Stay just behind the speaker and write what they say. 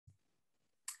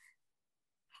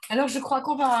Alors, je crois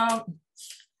qu'on va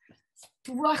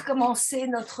pouvoir commencer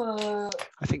notre...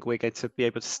 I think we're going to be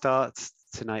able to start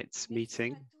tonight's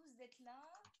meeting.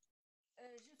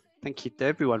 Thank you to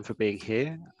everyone for being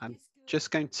here. I'm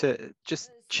just going to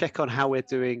check on how we're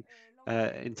doing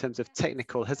in terms of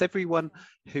technical. Has everyone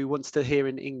who wants to hear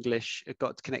in English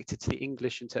got connected to the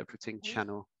English interpreting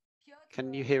channel?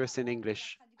 Can you hear us in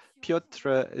English?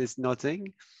 Piotr is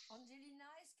nodding.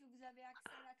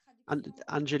 And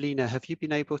Angelina, have you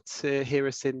been able to hear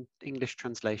us in English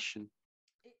translation?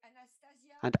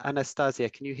 And Anastasia,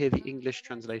 can you hear the English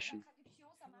translation?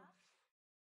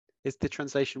 Is the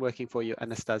translation working for you,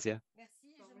 Anastasia?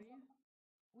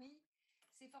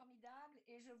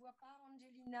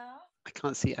 I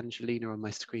can't see Angelina on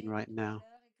my screen right now.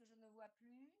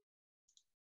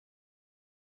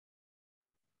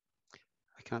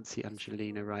 I can't see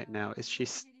Angelina right now. Is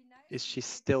she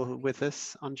still with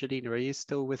us? Angelina, are you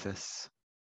still with us?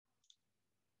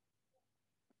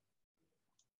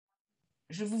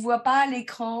 Je vous vois pas à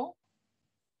l'écran.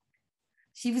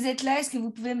 Si vous êtes là, est-ce que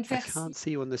vous pouvez me faire... I can't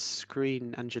see you on the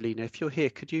screen, Angelina. If you're here,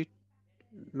 could you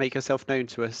make yourself known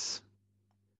to us?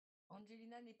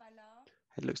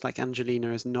 It looks like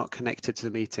Angelina is not connected to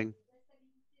the meeting.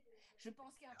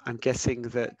 I'm guessing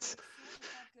that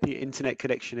the internet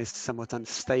connection is somewhat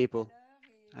unstable.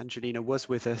 Angelina was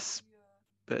with us,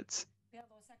 but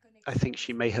I think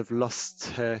she may have lost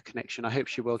her connection. I hope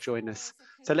she will join us.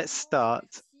 So let's start.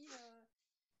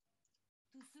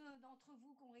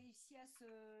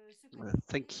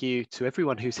 Thank you to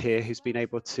everyone who's here, who's been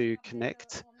able to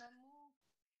connect.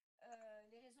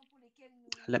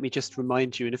 Let me just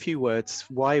remind you in a few words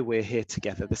why we're here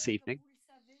together this evening.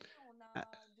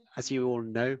 As you all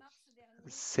know,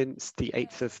 since the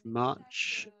 8th of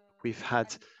March, we've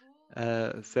had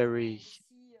very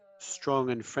strong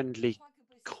and friendly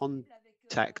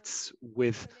contacts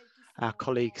with our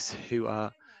colleagues who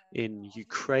are in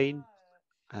Ukraine,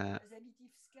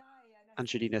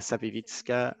 Angelina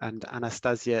Savivitska and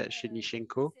Anastasia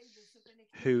Shinishenko,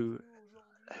 who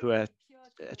are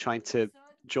trying to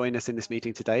join us in this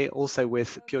meeting today. Also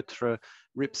with Piotr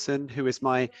Rybson, who is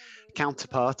my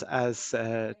counterpart as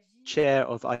chair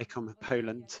of ICOM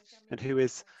Poland, and who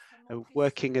is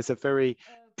working as a very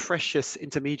precious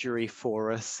intermediary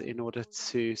for us in order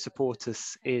to support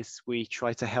us as we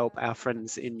try to help our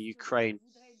friends in Ukraine.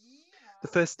 The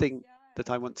first thing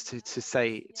that I wanted to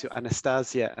say to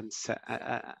Anastasia and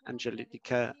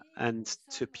Angelika and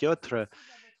to Piotr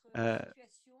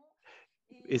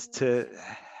is to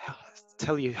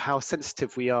tell you how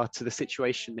sensitive we are to the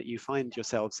situation that you find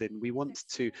yourselves in. We want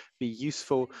to be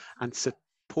useful and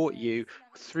support you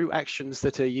through actions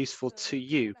that are useful to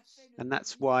you. And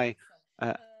that's why,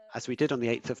 as we did on the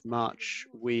 8th of March,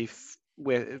 we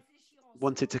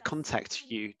wanted to contact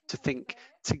you to think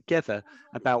together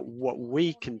about what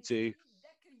we can do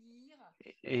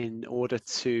in order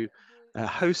to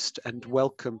host and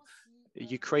welcome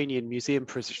Ukrainian museum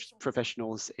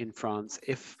professionals in France,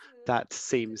 if that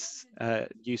seems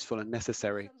useful and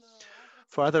necessary.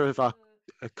 For other of our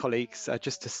colleagues,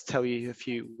 just to tell you a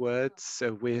few words,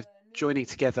 we're joining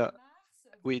together.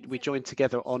 We joined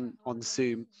together on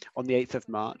Zoom on the 8th of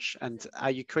March, and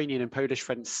our Ukrainian and Polish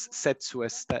friends said to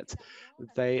us that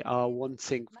they are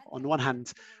wanting, on one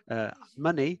hand,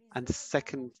 money, and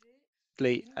second,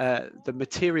 the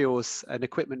materials and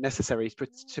equipment necessary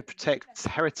to protect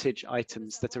heritage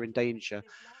items that are in danger.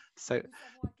 So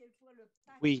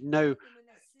we know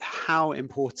how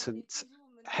important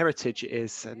heritage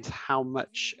is and how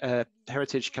much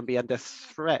heritage can be under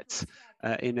threat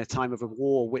in a time of a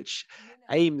war which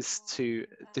aims to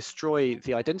destroy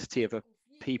the identity of a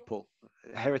people.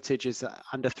 Heritage is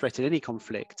under threat in any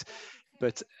conflict.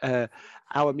 But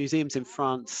our museums in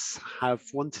France have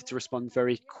wanted to respond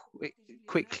very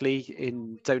quickly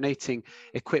in donating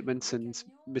equipment and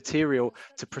material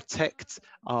to protect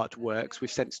artworks.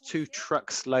 We've sent 2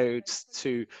 trucks loads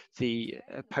to the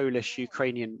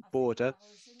Polish-Ukrainian border.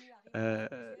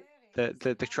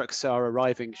 The trucks are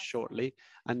arriving shortly,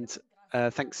 and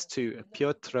thanks to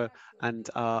Piotr and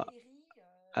our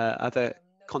other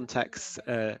contacts,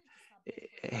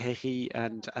 Heri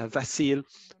and Vasil,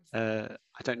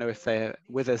 I don't know if they're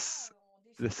with us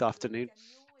this afternoon.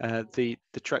 The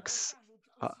trucks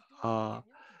are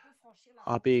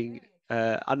being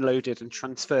unloaded and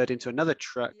transferred into another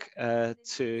truck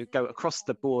to go across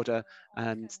the border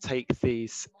and take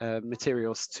these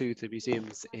materials to the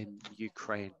museums in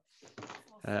Ukraine.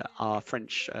 Our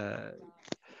French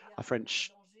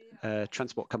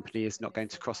transport company is not going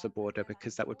to cross the border,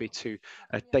 because that would be too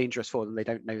dangerous for them. They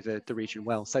don't know the region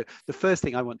well. So the first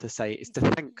thing I want to say is to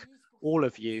thank all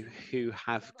of you who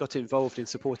have got involved in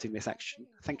supporting this action.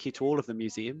 Thank you to all of the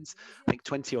museums. I think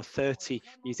 20 or 30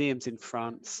 museums in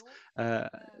France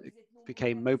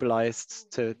became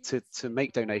mobilized to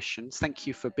make donations. Thank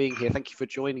you for being here. Thank you for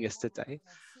joining us today.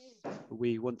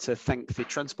 We want to thank the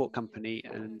transport company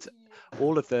and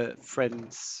all of the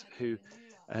friends who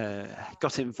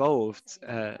got involved,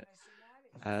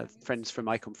 friends from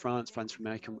ICOM France, friends from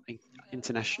ICOM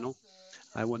International.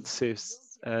 I want to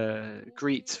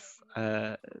greet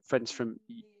friends from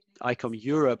ICOM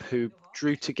Europe who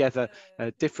drew together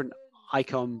different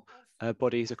ICOM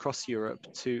bodies across Europe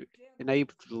to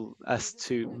enable us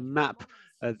to map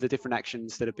the different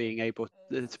actions that are being able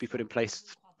to be put in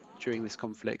place during this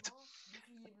conflict.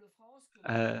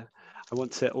 I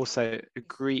want to also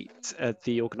greet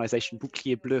the organization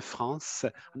Bouclier Bleu France.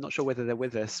 I'm not sure whether they're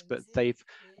with us, but they've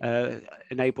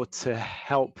enabled to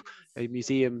help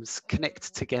museums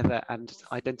connect together and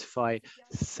identify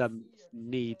some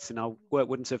needs, and our work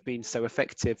wouldn't have been so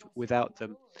effective without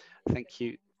them. Thank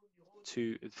you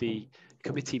to the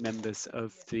committee members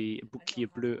of the Bouclier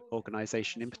Bleu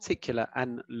organization, in particular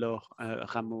Anne-Laure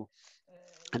Rameau,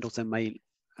 and also Maïl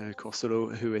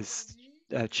Corsolo, who is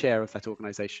chair of that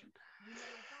organization.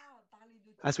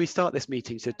 As we start this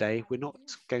meeting today, we're not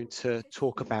going to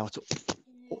talk about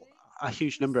a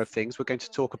huge number of things. We're going to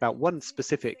talk about one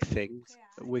specific thing.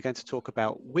 We're going to talk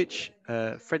about which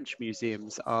French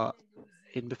museums are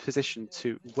in the position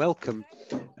to welcome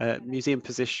museum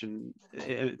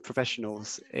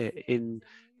professionals in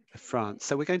France.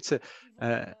 So we're going to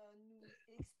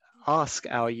ask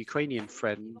our Ukrainian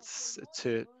friends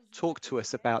to talk to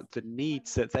us about the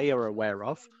needs that they are aware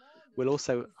of. We'll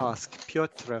also ask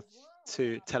Piotr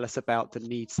to tell us about the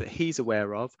needs that he's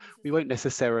aware of. We won't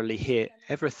necessarily hear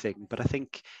everything, but I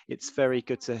think it's very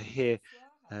good to hear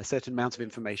a certain amount of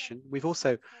information. We've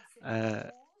also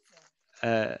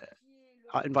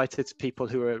invited people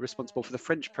who are responsible for the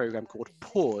French program called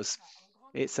Pause.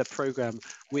 It's a program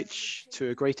which, to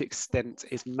a great extent,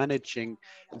 is managing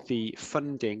the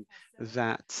funding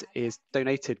that is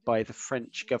donated by the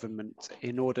French government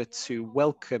in order to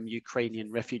welcome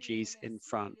Ukrainian refugees in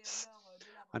France.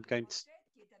 I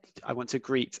want to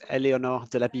greet Eleonore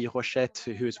de la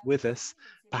Rochette, who is with us.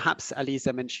 Perhaps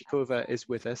Aliza Menshikova is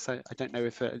with us. I don't know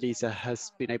if Aliza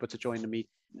has been able to join the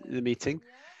meeting.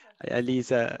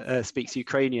 Aliza speaks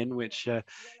Ukrainian, which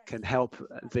can help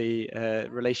the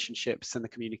relationships and the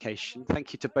communication.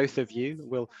 Thank you to both of you.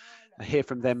 We'll hear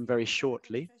from them very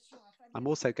shortly. I'm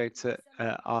also going to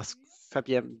ask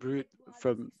Fabien Brut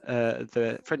from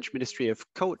the French Ministry of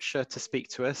Culture to speak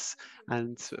to us,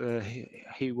 and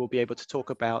he will be able to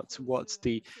talk about what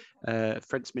the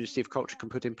French Ministry of Culture can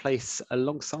put in place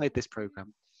alongside this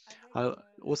program. I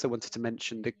also wanted to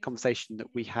mention the conversation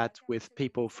that we had with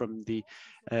people from the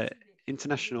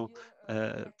international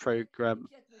program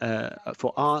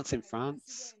for arts in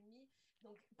France.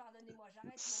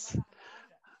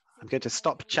 I'm going to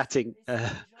stop chatting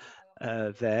there.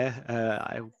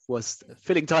 I was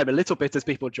filling time a little bit as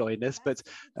people join us, but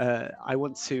I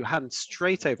want to hand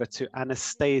straight over to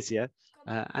Anastasia.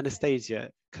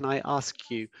 Anastasia, can I ask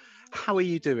you, how are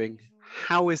you doing?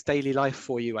 How is daily life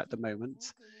for you at the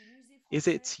moment? Is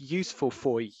it useful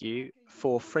for you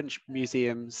for French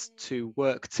museums to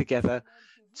work together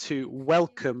to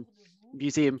welcome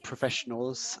museum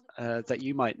professionals that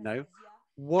you might know?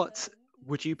 What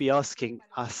would you be asking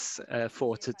us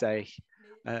for today?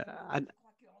 And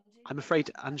I'm afraid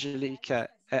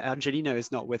Angelina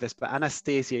is not with us, but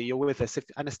Anastasia, you're with us. If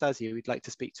Anastasia, we'd like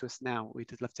to speak to us now.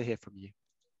 We'd love to hear from you.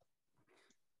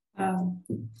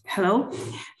 Hello,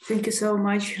 thank you so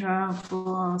much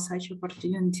for such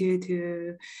opportunity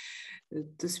to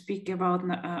speak about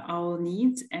our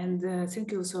needs, and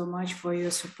thank you so much for your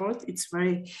support. It's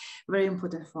very, very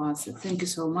important for us. Thank you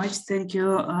so much. Thank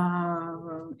you,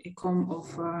 ICOM of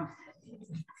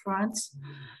France.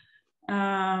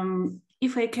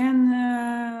 If I can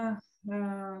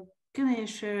I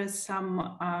share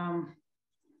some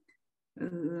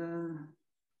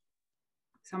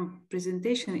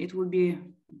presentation? It would be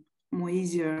more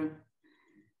easier.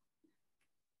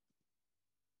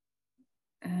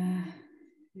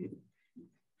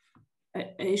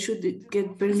 I should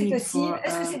get permit for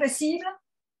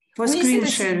screen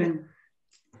sharing.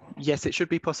 Yes, it should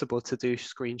be possible to do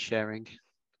screen sharing.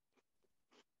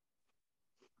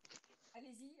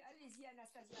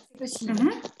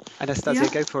 Anastasia,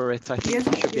 go for it. I think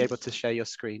you should be able to share your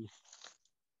screen.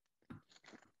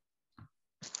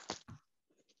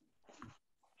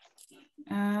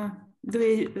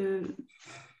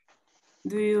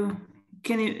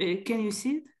 can you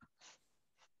see it?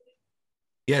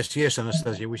 Yes,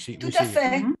 Anastasia, we see. Tout à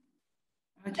fait. Mm-hmm.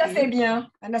 Tout à fait bien.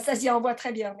 Anastasia, on voit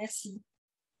très bien. Merci.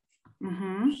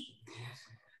 Mm-hmm.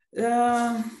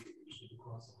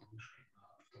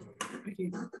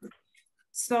 Okay.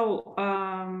 So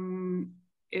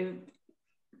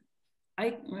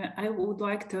I would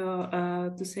like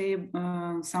to say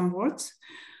some words.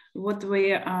 What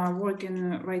we are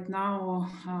working right now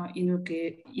in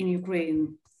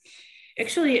Ukraine.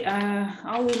 Actually,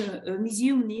 our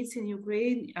museum needs in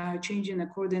Ukraine are changing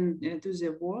according to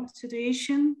the war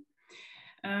situation.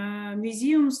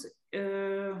 Museums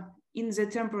in the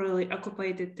temporarily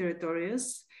occupied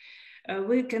territories.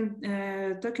 We can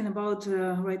talking about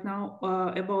right now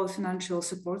about financial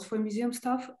support for museum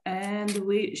staff, and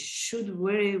we should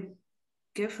very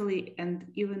carefully and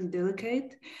even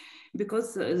delicate,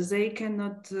 because they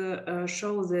cannot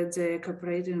show that they are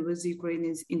cooperating with the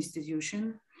Ukrainian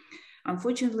institution.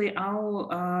 Unfortunately,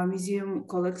 our museum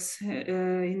colleagues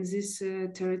in this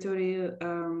territory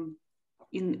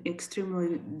in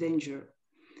extremely danger.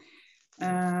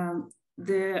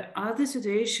 The other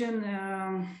situation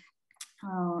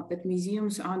at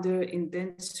museums under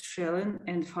intense shelling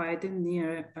and fighting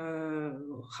near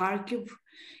Kharkiv,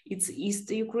 it's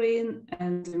East Ukraine,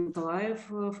 and Mykolaiv,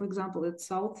 for example, it's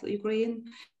South Ukraine.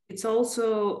 It's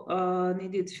also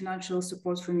needed financial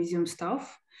support for museum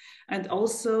staff, and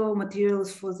also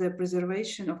materials for the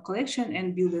preservation of collection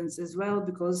and buildings as well,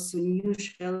 because new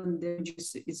shelling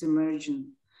damages is emerging.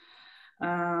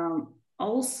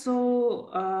 Also,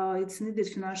 it's needed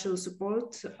financial support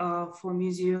for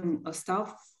museum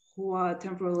staff who are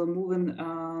temporarily moving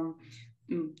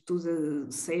to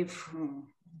the safe,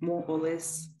 more or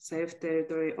less safe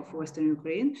territory of Western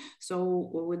Ukraine. So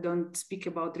we don't speak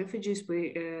about refugees,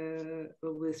 we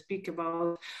speak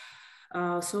about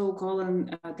so-called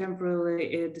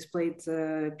temporarily displaced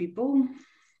people.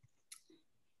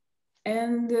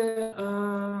 And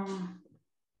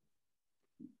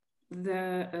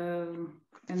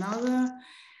another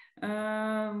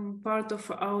part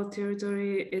of our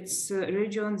territory, it's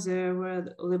regions that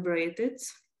were liberated.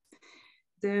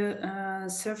 They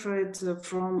suffered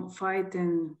from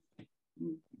fighting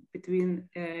between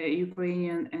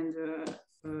Ukrainian and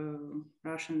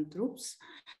Russian troops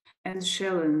and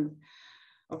shelling,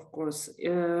 of course.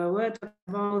 We're talking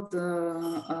about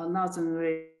northern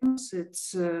regions.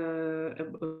 It's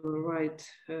right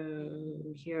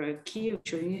here, Kiev,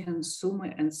 Chernihiv,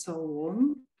 Sumy, and so on.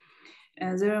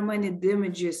 And there are many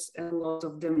damages, a lot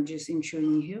of damages in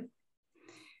Chernihiv.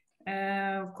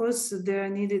 Of course, there are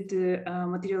needed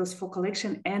materials for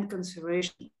collection and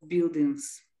conservation of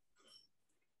buildings.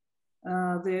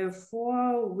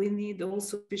 Therefore, we need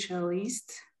also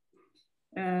specialists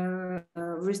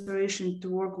restoration to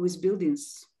work with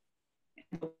buildings,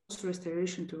 and also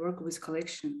restoration to work with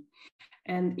collection.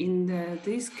 And in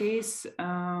this case,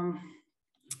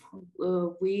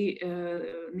 we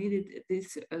needed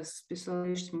this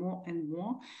specialist more and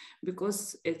more,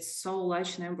 because it's so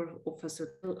large number of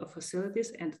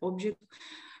facilities and objects,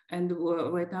 and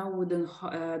right now we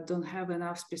don't have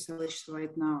enough specialists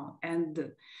right now.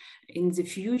 And in the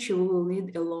future, we will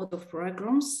need a lot of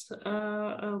programs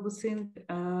within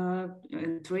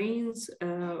and trainings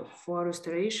for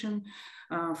restoration.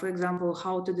 For example,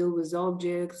 how to deal with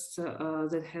objects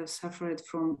that have suffered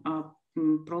from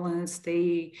prolonged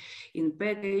stay in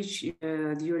package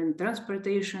during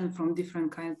transportation from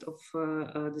different kind of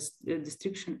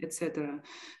destruction, etc.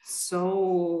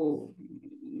 So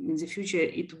in the future,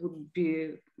 it would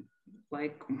be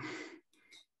like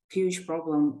huge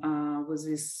problem with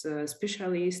this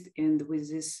specialist and with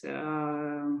this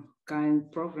kind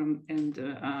program and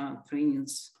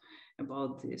trainings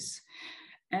about this.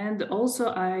 And also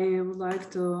I would like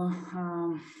to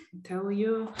tell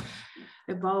you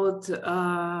about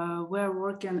we're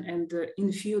working, and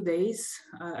in few days,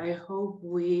 I hope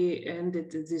we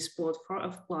ended this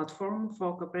platform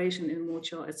for cooperation and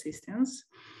mutual assistance.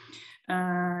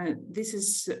 This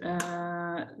is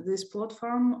this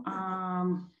platform.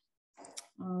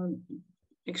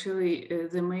 Actually,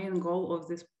 the main goal of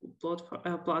this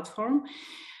platform,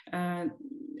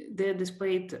 they're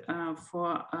displayed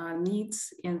for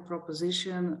needs and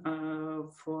proposition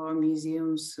for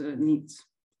museums needs,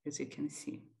 as you can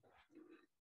see.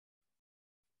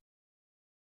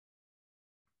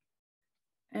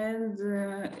 And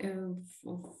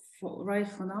right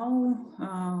for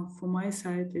now, for my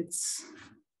side,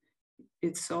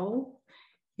 it's all.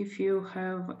 If you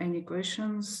have any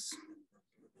questions,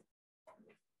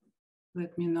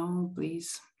 let me know,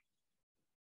 please.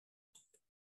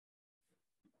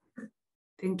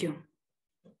 Thank you.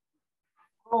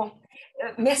 Bon.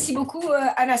 Merci beaucoup,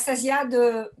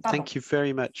 Anastasia. Thank you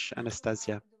very much,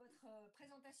 Anastasia.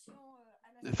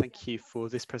 Thank you for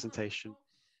this presentation.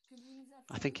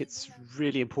 I think it's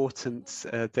really important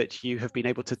that you have been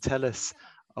able to tell us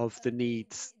of the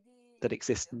needs that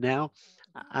exist now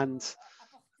and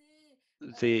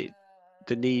the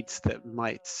needs that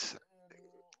might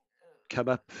come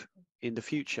up in the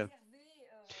future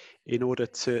in order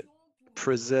to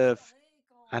preserve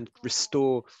and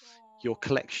restore your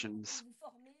collections.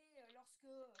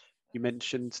 You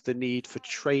mentioned the need for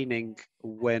training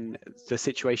when the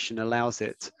situation allows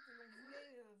it.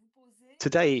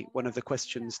 Today, one of the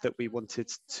questions that we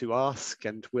wanted to ask,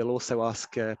 and we'll also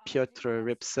ask Piotr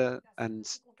Ripsa, and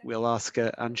we'll ask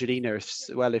Angelina as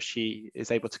well if she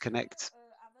is able to connect,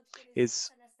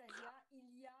 is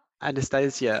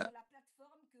Anastasia,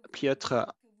 Piotr,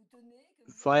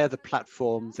 via the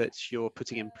platform that you're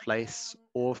putting in place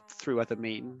or through other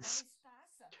means,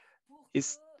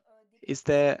 is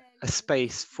there a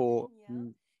space for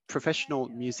professional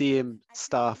museum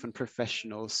staff and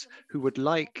professionals who would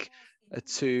like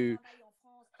to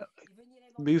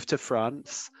move to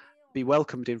France, be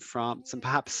welcomed in France, and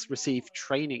perhaps receive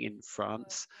training in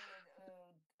France,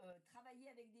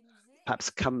 perhaps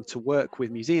come to work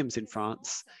with museums in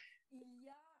France?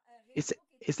 Is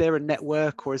there a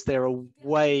network, or is there a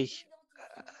way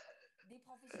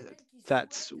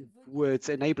that would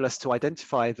enable us to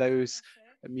identify those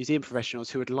museum professionals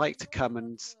who would like to come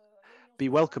and be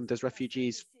welcomed as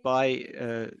refugees by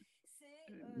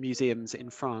museums in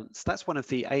France? That's one of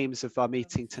the aims of our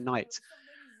meeting tonight.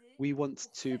 We want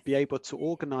to be able to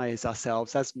organize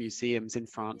ourselves as museums in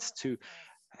France to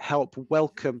help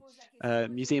welcome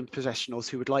museum professionals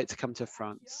who would like to come to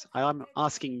France. I'm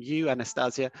asking you,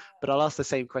 Anastasia, but I'll ask the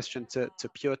same question to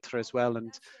Piotr as well,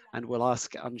 and we'll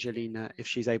ask Angelina if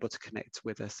she's able to connect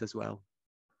with us as well.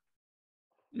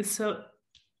 So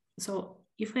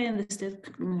if I understood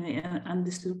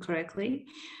correctly,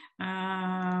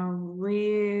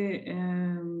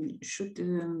 we should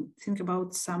think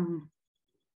about some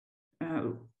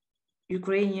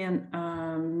Ukrainian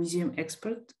museum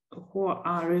experts who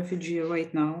are refugees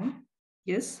right now,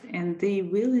 yes, and they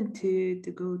willing to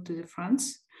go to the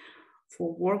France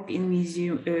for work in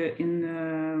museum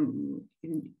in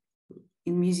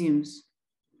museums.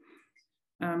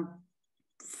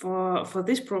 For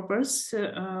this purpose,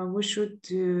 we should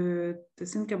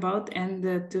think about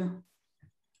and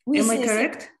Oui, am I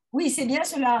correct? Oui, c'est bien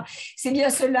cela. C'est bien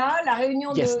cela. La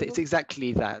réunion yes, it's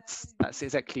exactly that. That's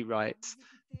exactly right.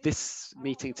 This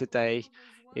meeting today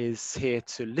is here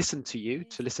to listen to you,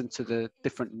 to listen to the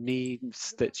different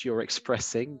needs that you're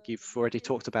expressing. You've already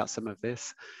talked about some of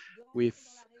this. We've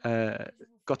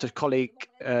got a colleague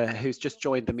who's just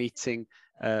joined the meeting,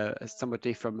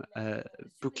 somebody from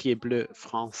Bouclier Bleu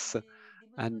France,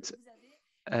 and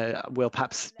we'll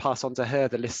perhaps pass on to her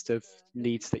the list of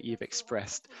needs that you've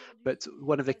expressed. But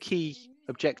one of the key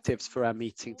objectives for our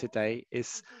meeting today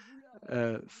is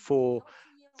for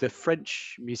the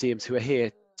French museums who are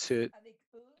here to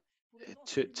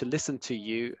listen to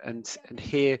you and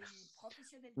hear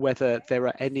whether there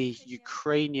are any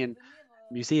Ukrainian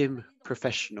museum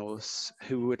professionals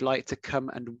who would like to come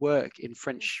and work in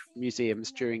French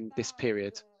museums during this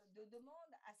period.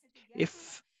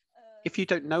 If you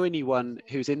don't know anyone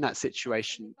who's in that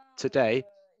situation today,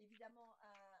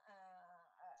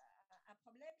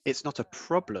 it's not a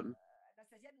problem,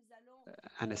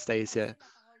 Anastasia,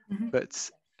 but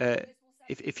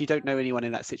if you don't know anyone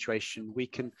in that situation, we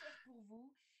can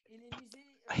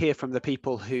hear from the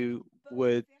people who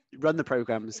would run the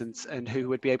programs and who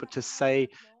would be able to say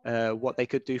what they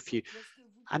could do for you.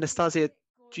 Anastasia,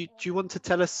 do you want to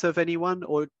tell us of anyone,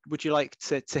 or would you like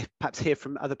to perhaps hear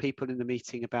from other people in the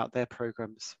meeting about their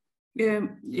programs? Yeah.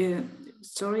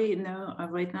 Sorry, no.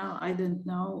 Right now, I don't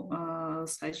know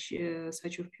such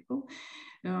of people.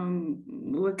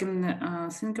 We can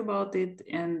think about it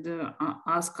and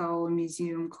ask our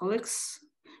museum colleagues.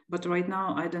 But right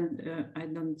now, I don't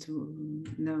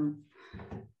know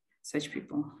such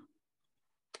people.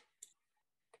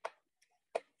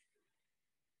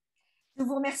 Je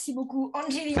vous remercie beaucoup.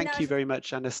 Angelina, thank you very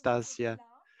much, Anastasia.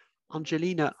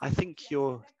 Angelina, I think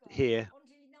you're here.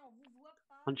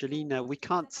 Angelina, we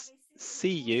can't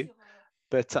see you,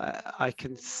 but I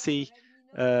can see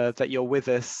that you're with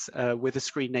us with a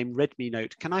screen name Redmi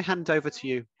Note. Can I hand over to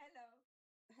you?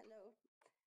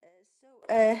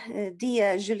 Hello.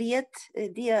 Dear Juliette,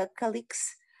 dear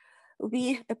colleagues,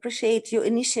 we appreciate your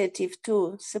initiative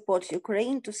to support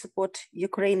Ukraine, to support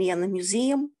Ukrainian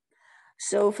Museum.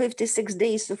 So 56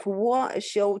 days of war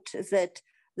showed that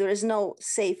there is no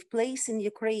safe place in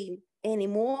Ukraine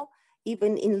anymore.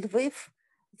 Even in Lviv,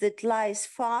 that lies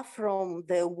far from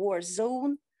the war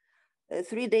zone.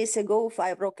 3 days ago,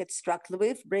 5 rockets struck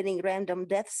Lviv, bringing random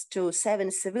deaths to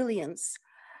 7 civilians.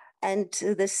 And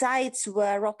the sites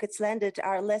where rockets landed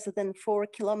are less than 4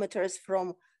 kilometers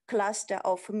from cluster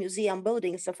of museum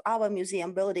buildings, of our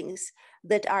museum buildings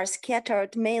that are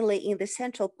scattered mainly in the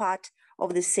central part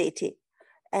of the city.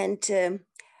 And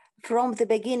from the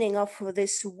beginning of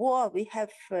this war, we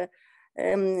have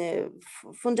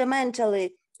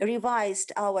fundamentally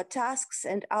revised our tasks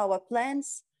and our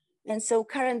plans. And so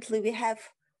currently we have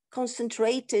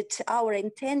concentrated our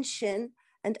intention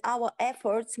and our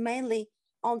efforts mainly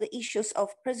on the issues of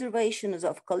preservation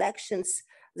of collections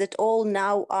that all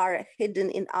now are hidden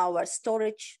in our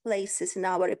storage places, in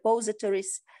our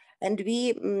repositories. And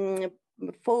we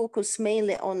focus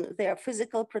mainly on their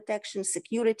physical protection,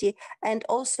 security, and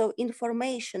also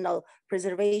informational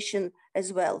preservation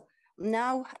as well.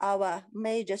 Now our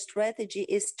major strategy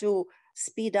is to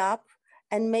speed up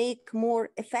and make more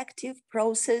effective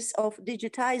process of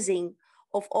digitizing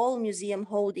of all museum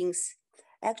holdings.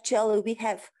 Actually, we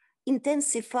have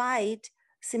intensified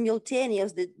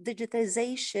simultaneous the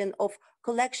digitization of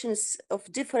collections of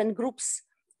different groups,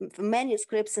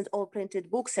 manuscripts and all printed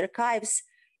books, archives,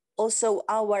 also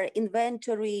our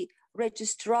inventory,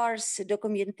 registrars,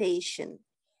 documentation.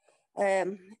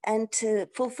 And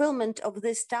fulfillment of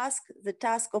this task, the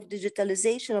task of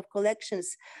digitalization of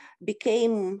collections,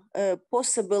 became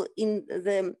possible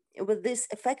with this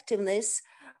effectiveness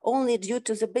only due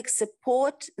to the big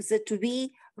support that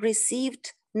we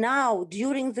received now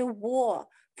during the war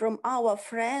from our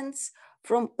friends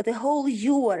from the whole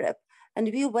Europe. And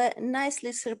we were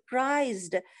nicely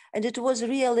surprised, and it was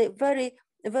really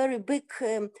very big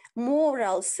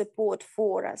moral support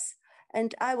for us.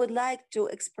 And I would like to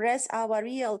express our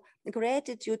real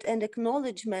gratitude and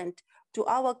acknowledgement to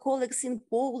our colleagues in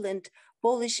Poland,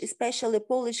 especially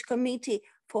Polish Committee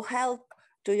for Help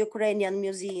to Ukrainian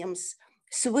Museums,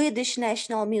 Swedish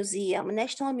National Museum,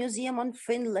 National Museum of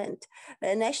Finland,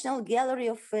 National Gallery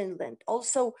of Finland,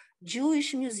 also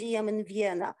Jewish Museum in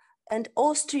Vienna, and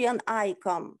Austrian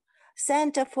ICOM,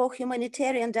 Center for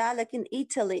Humanitarian Dialogue in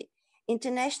Italy,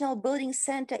 International Building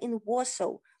Center in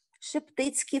Warsaw,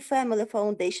 Szeptycki Family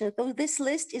Foundation. So this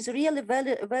list is really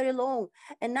very long.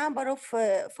 A number of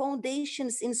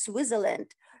foundations in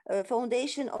Switzerland,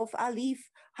 Foundation of Alif,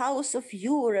 House of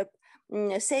Europe,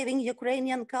 Saving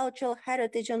Ukrainian Cultural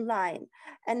Heritage Online.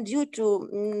 And due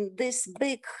to this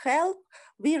big help,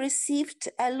 we received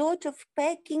a lot of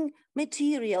packing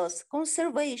materials,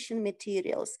 conservation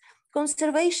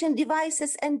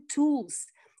devices and tools,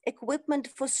 equipment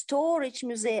for storage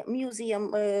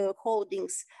museum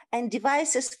holdings, and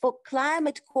devices for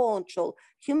climate control,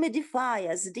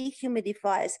 humidifiers,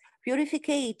 dehumidifiers,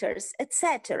 purificators,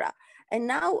 etc. And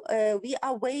now we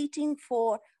are waiting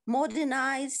for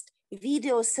modernized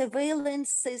video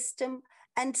surveillance system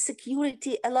and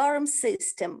security alarm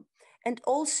system. And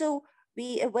also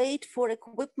we await for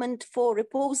equipment for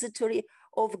repository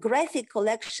of graphic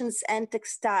collections and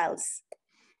textiles.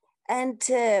 And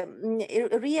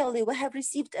really, we have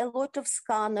received a lot of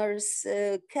scanners,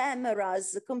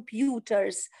 cameras,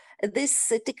 computers.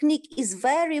 This technique is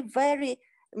very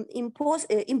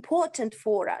important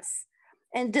for us.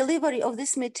 And delivery of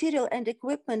this material and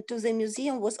equipment to the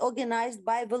museum was organized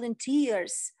by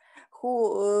volunteers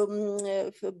who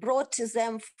brought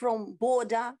them from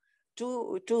Boda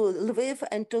to Lviv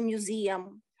and to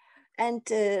museum. And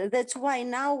that's why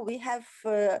now we have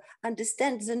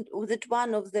understand that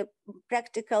one of the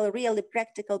really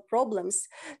practical problems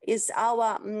is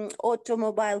our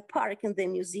automobile park in the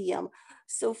museum.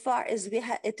 So far as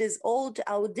it is old,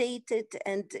 outdated,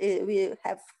 and we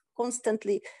have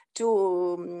constantly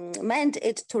to mend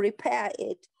it, to repair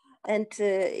it. And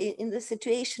in the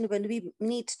situation when we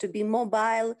need to be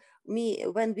mobile,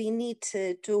 when we need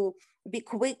to be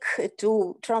quick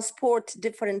to transport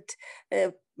different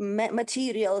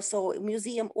materials or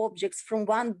museum objects from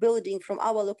one building, from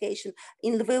our location.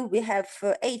 In Lviv, we have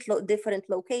 8 different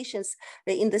locations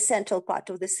in the central part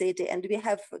of the city, and we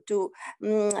have to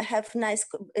have nice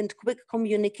and quick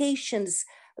communications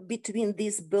between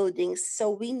these buildings. So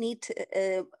we need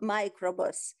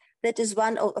microbus. That is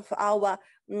one of our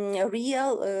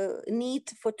real need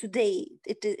for today.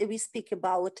 We speak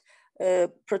about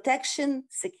protection,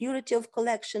 security of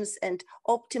collections, and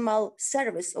optimal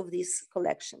service of these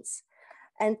collections.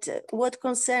 And what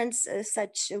concerns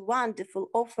such a wonderful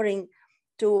offering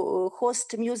to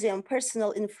host museum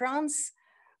personnel in France,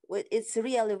 it's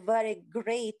really a very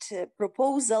great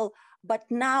proposal, but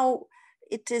now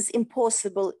it is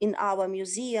impossible in our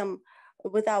museum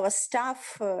with our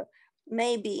staff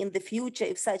maybe in the future,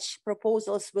 if such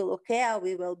proposals will occur,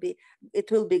 it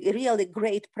will be really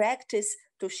great practice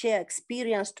to share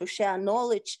experience, to share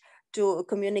knowledge, to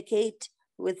communicate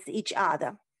with each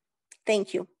other.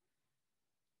 Thank you.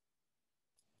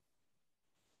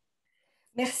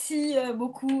 Merci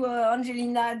beaucoup,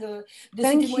 Angelina, de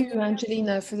Thank ce témoignage. you,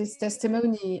 Angelina, for this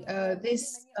testimony.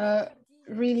 This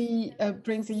really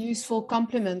brings a useful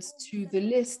complement to the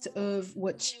list of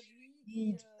what you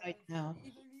need right now.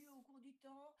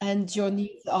 And your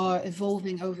needs are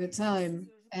evolving over time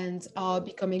and are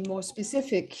becoming more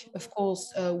specific. Of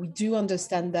course, we do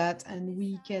understand that, and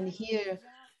we can hear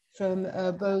from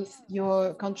both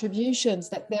your contributions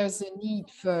that there's a need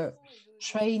for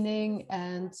training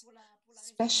and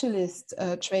specialist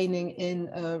training in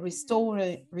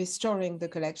restoring the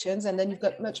collections. And then you've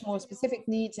got much more specific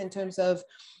needs in terms of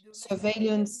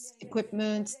surveillance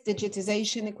equipment,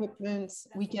 digitization equipment.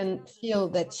 We can feel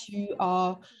that you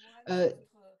are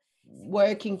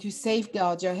working to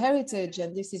safeguard your heritage,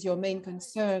 and this is your main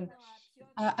concern.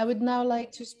 I would now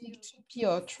like to speak to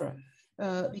Piotr,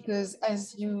 because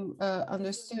as you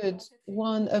understood,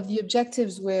 one of the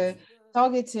objectives we're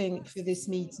targeting for this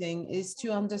meeting is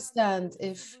to understand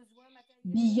if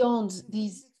beyond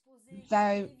these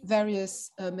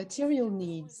various material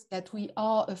needs that we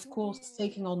are, of course,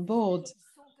 taking on board,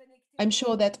 I'm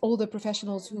sure that all the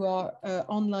professionals who are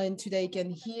online today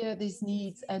can hear these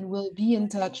needs and will be in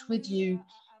touch with you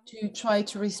to try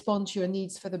to respond to your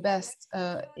needs for the best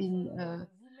in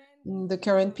the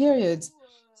current period.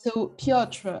 So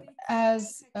Piotr,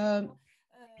 as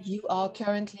you are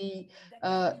currently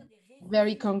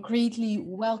very concretely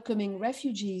welcoming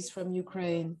refugees from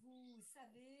Ukraine,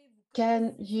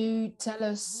 can you tell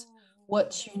us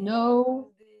what you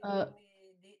know?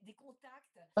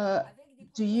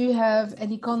 Do you have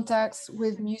any contacts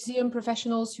with museum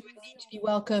professionals who would need to be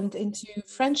welcomed into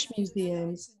French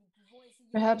museums?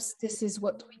 Perhaps this is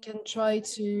what we can try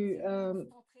to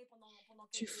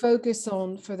focus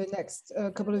on for the next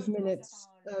couple of minutes.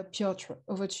 Piotr,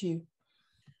 over to you.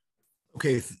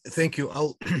 Okay, thank you.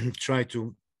 I'll try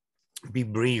to be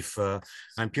brief.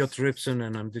 I'm Piotr Rybson,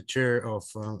 and I'm the chair of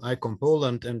ICOM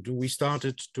Poland, and we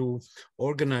started to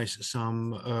organize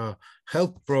some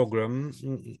help program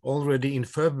already in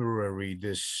February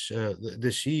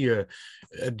this year,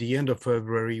 at the end of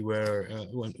February, where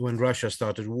when Russia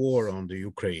started war on the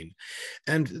Ukraine.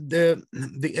 And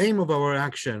the aim of our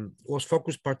action was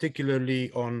focused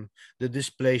particularly on the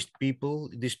displaced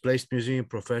people, displaced museum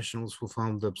professionals who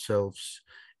found themselves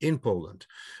in Poland.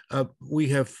 We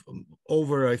have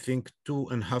over, I think,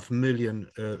 2.5 million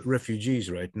refugees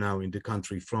right now in the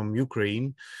country from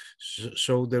Ukraine.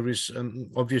 So there is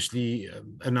obviously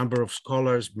a number of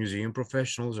scholars, museum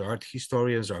professionals, art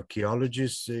historians,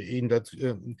 archaeologists in that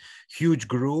huge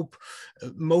group,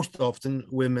 most often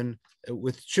women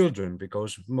with children,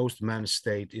 because most men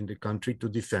stayed in the country to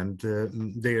defend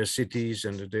their cities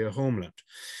and their homeland.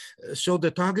 So the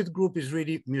target group is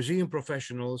really museum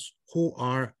professionals who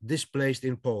are displaced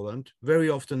in Poland,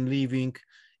 very often leaving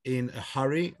in a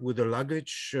hurry with a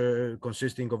luggage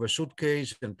consisting of a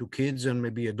suitcase and 2 kids and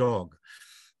maybe a dog.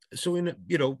 So in a,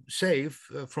 safe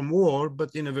from war,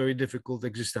 but in a very difficult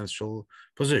existential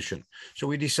position. So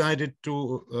we decided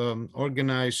to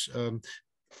organize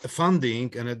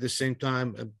funding, and at the same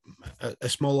time a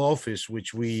small office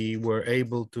which we were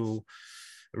able to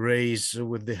raise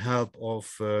with the help of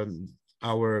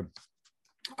our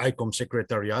ICOM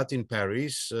secretariat in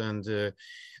Paris, and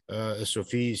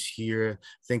Sophie is here.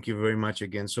 Thank you very much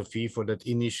again, Sophie, for that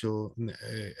initial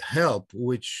help,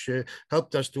 which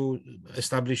helped us to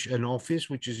establish an office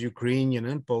which is Ukrainian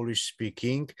and Polish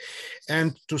speaking.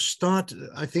 And to start,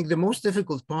 I think the most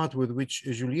difficult part with which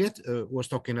Juliette was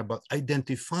talking about,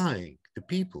 identifying the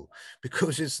people,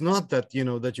 because it's not that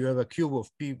that you have a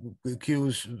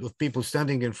queues of people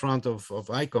standing in front of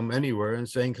ICOM anywhere and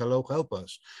saying hello, help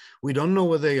us. We don't know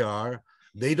where they are,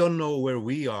 they don't know where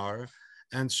we are,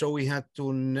 and so we had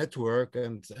to network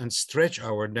and stretch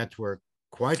our network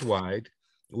quite wide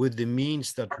with the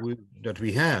means that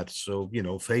we had. So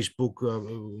Facebook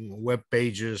web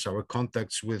pages, our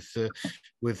contacts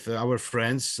with our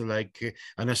friends like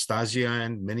Anastasia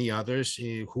and many others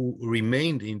who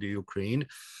remained in the Ukraine,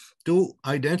 to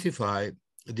identify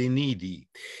the needy.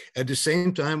 At the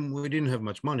same time, we didn't have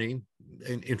much money,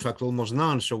 in fact almost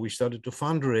none, so we started to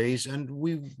fundraise, and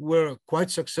we were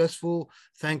quite successful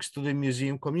thanks to the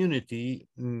museum community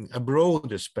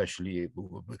abroad, especially.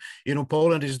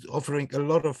 Poland is offering a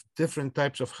lot of different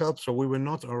types of help, so we were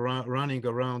not running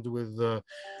around with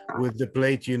the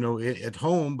plate at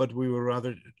home, but we were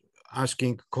rather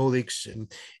asking colleagues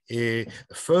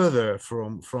further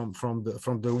from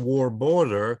the war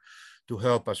border to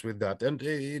help us with that, and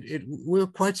we're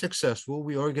quite successful.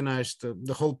 We organized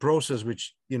the whole process,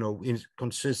 which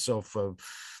consists of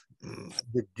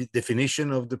the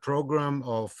definition of the program,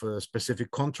 of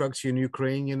specific contracts in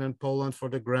Ukrainian and Poland for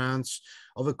the grants,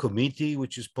 of a committee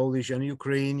which is Polish and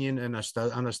Ukrainian, and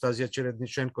Anastasia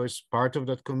Cherednichenko is part of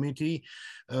that committee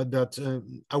that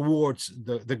awards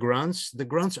the grants. The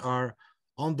grants are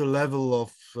on the level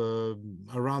of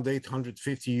around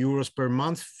 850 euros per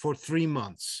month for 3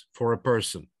 months for a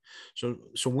person.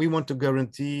 So we want to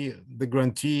guarantee the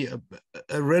grantee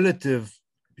a relative,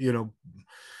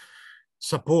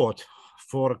 support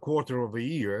for a quarter of a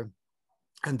year.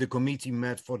 And the committee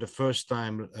met for the first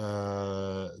time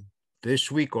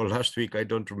this week or last week, I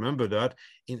don't remember that.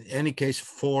 In any case,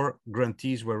 4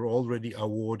 grantees were already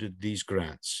awarded these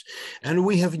grants. And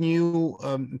we have new,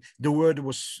 the word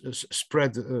was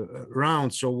spread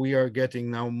around, so we are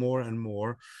getting now more and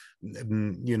more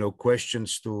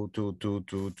questions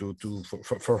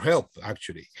for help,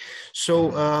 actually. So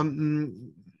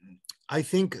I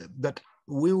think that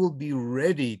we will be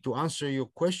ready to answer your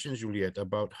question, Juliette,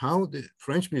 about how the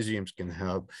French museums can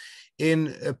help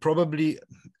in probably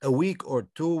a week or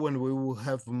 2, when we will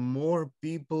have more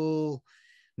people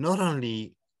not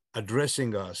only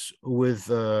addressing us with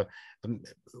a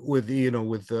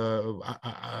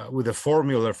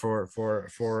formula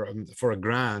for a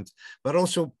grant, but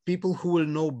also people who will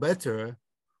know better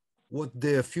what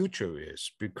their future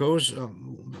is, because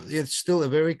it's still a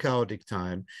very chaotic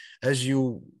time.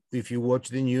 If you watch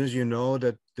the news, you know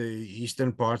that the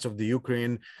eastern parts of the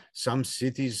Ukraine, some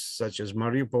cities such as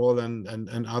Mariupol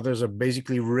and others are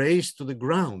basically razed to the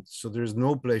ground. So there's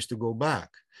no place to go back.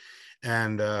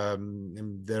 And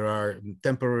there are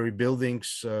temporary buildings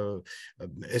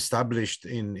established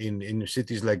in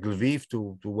cities like Lviv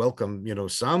to welcome,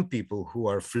 some people who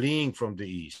are fleeing from the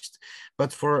east.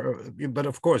 But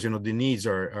of course, the needs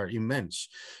are immense.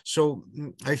 So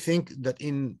I think that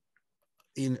in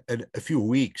a few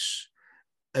weeks,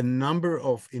 a number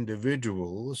of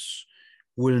individuals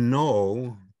will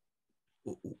know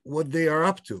what they are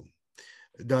up to.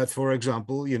 That, for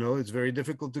example, it's very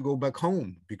difficult to go back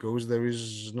home because there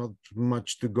is not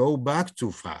much to go back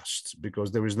to fast,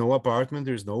 because there is no apartment,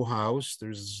 there's no house,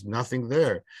 there's nothing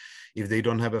there. If they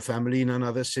don't have a family in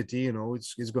another city,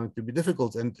 it's going to be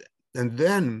difficult. And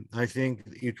then I think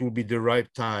it will be the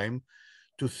right time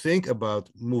to think about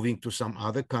moving to some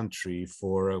other country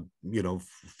for a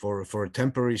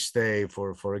temporary stay,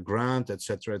 for a grant,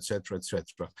 etc., etc.,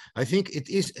 etc. I think it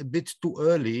is a bit too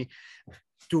early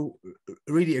to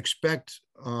really expect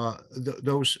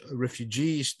those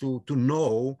refugees to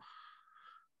know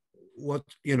what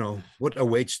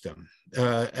awaits them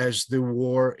as the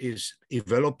war is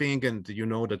developing. And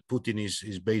that Putin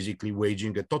is basically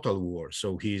waging a total war.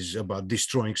 So he's about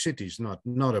destroying cities,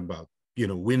 not about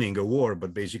winning a war,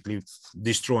 but basically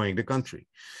destroying the country.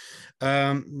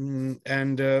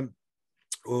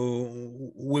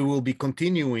 We will be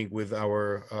continuing with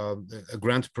our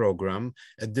grant program.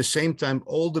 At the same time,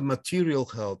 all the material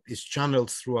help is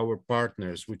channeled through our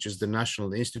partners, which is the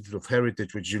National Institute of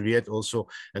Heritage, which Juliette also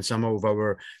and some of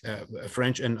our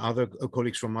French and other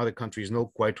colleagues from other countries know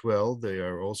quite well. They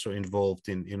are also involved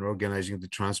in organizing the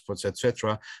transports,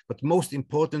 etc. But most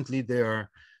importantly, they are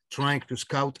trying to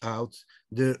scout out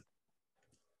the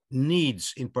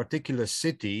needs in particular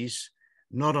cities,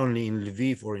 not only in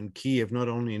Lviv or in Kiev, not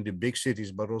only in the big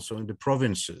cities, but also in the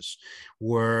provinces,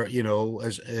 where,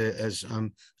 as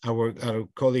our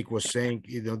colleague was saying,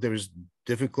 there is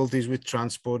difficulties with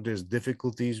transport, there's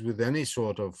difficulties with any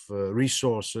sort of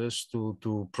resources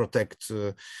to protect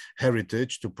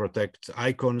heritage, to protect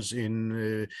icons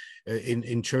in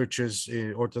churches,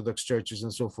 Orthodox churches,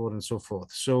 and so forth and so forth.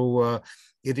 So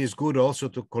it is good also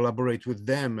to collaborate with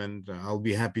them, and I'll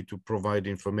be happy to provide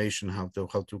information how to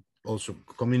also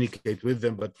communicate with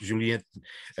them. But Juliette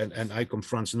and ICOM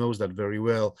France knows that very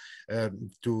well,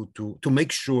 to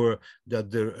make sure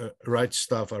that the right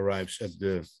stuff arrives at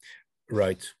the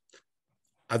right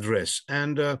address.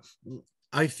 And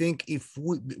I think if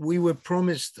we were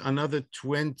promised another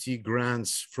 20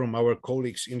 grants from our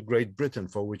colleagues in Great Britain,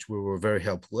 for which we were very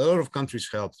helpful. A lot of countries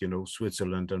helped,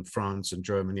 Switzerland and France and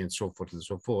Germany and so forth and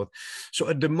so forth. So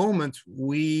at the moment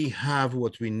we have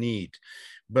what we need,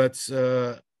 but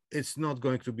it's not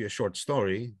going to be a short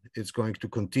story. It's going to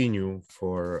continue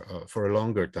for a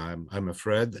longer time, I'm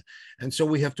afraid. And so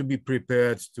we have to be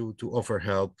prepared to offer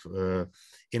help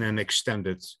in an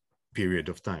extended period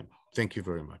of time. Thank you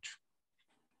very much.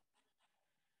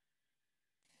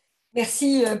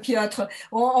 Merci, Piotr.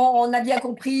 On a bien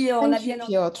compris, on a Thank you, bien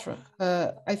Piotr.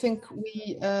 I think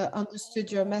we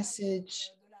understood your message.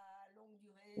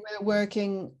 We're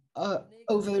working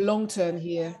over the long term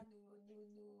here,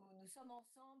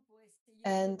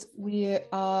 and we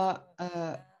are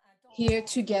here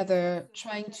together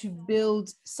trying to build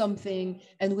something,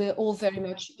 and we're all very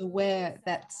much aware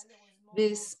that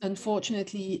this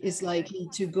unfortunately is likely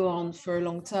to go on for a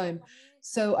long time.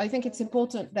 So I think it's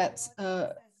important that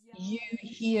you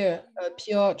hear,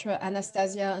 Piotr,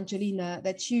 Anastasia, Angelina,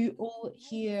 that you all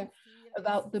hear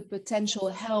about the potential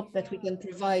help that we can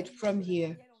provide from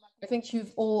here. I think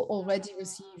you've all already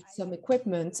received some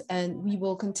equipment, and we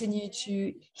will continue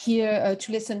to hear,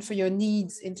 to listen for your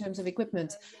needs in terms of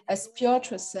equipment. As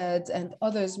Piotr said, and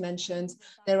others mentioned,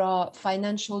 there are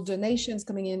financial donations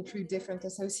coming in through different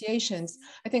associations.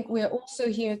 I think we're also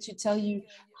here to tell you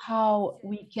how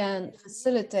we can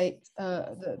facilitate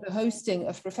the hosting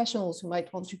of professionals who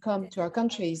might want to come to our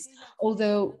countries.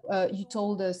 Although you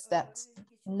told us that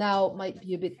now might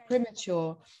be a bit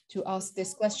premature to ask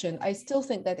this question, I still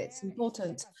think that it's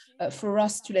important for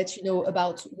us to let you know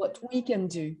about what we can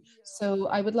do. So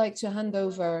I would like to hand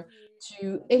over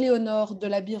to Éléonore de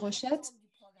la Birochette,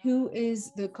 who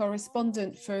is the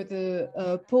correspondent for the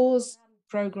PAUSE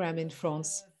program in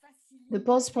France. The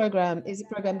PAUSE program is a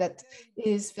program that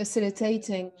is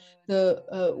facilitating the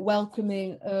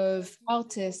welcoming of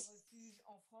artists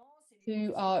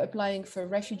who are applying for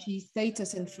refugee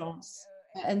status in France.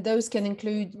 And those can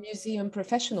include museum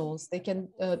professionals. They can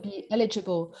be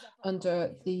eligible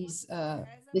under this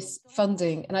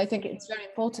funding. And I think it's very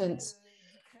important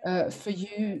for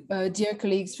you, dear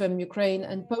colleagues from Ukraine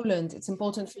and Poland. It's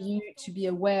important for you to be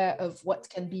aware of what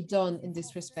can be done in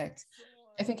this respect.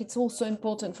 I think it's also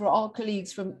important for our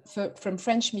colleagues from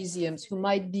French museums who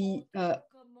might be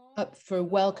up for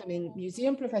welcoming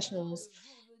museum professionals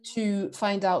to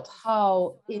find out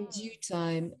how in due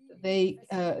time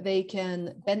they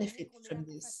can benefit from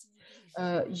this.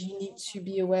 You need to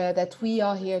be aware that we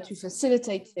are here to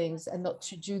facilitate things and not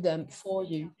to do them for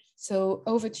you. So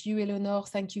over to you, Eleonore.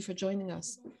 Thank you for joining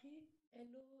us. Hello,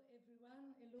 everyone.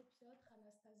 Hello, Piotr,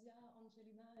 Anastasia,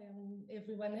 Angelina, and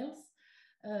everyone else.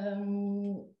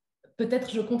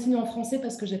 Peut-être je continue en français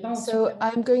parce que j'ai pas un So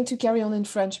I'm going to carry on in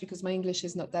French because my English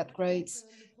is not that great.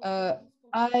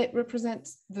 I represent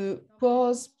the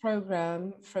PAUSE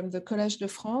program from the Collège de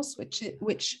France,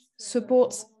 which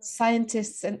supports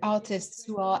scientists and artists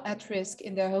who are at risk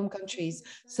in their home countries.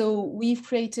 So we've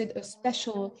created a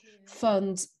special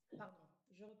fund.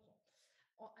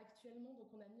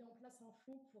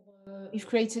 We've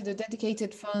created a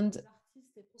dedicated fund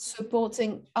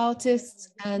supporting artists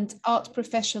and art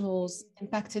professionals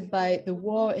impacted by the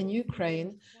war in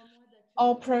Ukraine.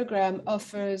 Our program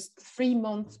offers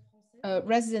 3-month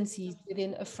residencies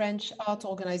within a French art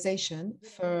organization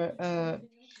for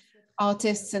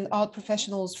artists and art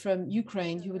professionals from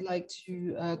Ukraine who would like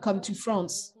to come to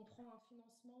France.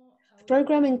 The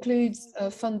program includes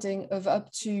funding of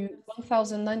up to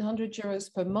 1,900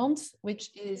 euros per month, which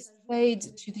is paid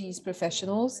to these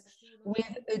professionals,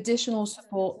 with additional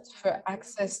support for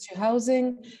access to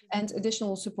housing and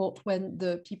additional support when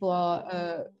the people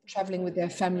are traveling with their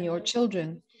family or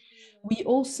children. We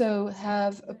also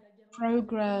have a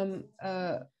program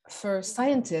for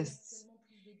scientists.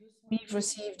 We've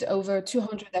received over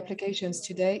 200 applications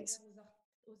to date.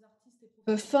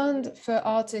 The fund for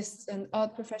artists and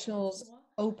art professionals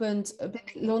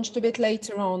launched a bit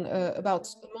later on,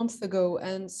 about a month ago,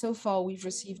 and so far we've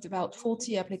received about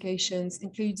 40 applications,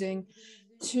 including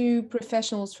 2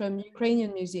 professionals from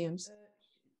Ukrainian museums.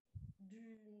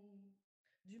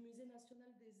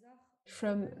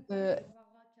 From the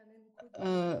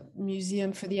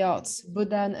Museum for the Arts,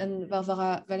 Bohdan and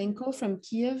Varvara Valenko from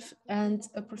Kiev, and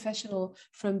a professional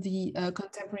from the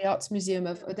Contemporary Arts Museum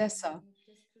of Odessa.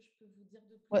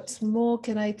 What more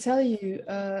can I tell you?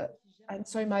 I'm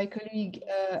sorry, my colleague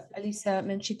Alisa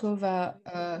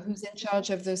Menchikova, who's in charge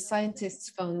of the Scientists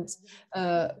Fund,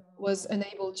 was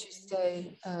unable to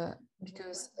stay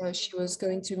because she was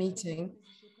going to a meeting.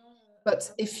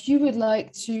 But if you would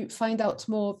like to find out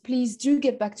more, please do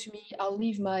get back to me. I'll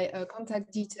leave my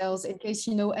contact details in case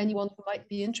you know anyone who might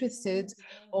be interested,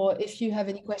 or if you have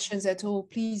any questions at all,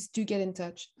 please do get in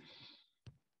touch.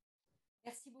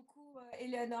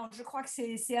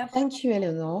 Thank you,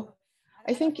 Eleanor.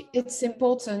 I think it's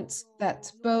important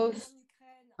that both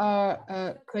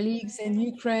our colleagues in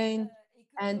Ukraine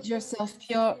and yourself,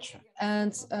 Piotr,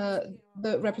 and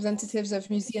the representatives of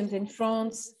museums in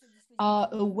France are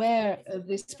aware of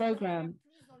this program.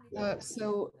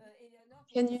 So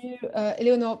can you,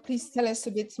 Eleonore, please tell us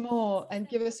a bit more and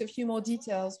give us a few more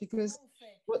details, because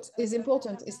what is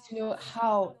important is to know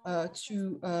how to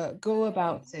go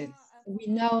about it. We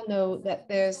now know that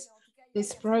there's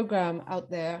this program out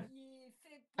there.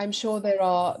 I'm sure there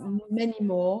are many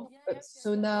more, but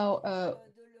so now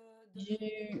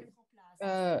you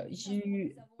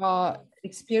are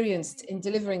experienced in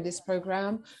delivering this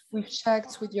program. We've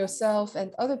checked with yourself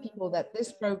and other people that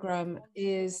this program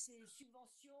is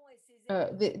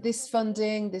this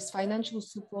funding, this financial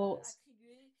support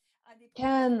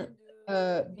can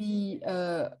be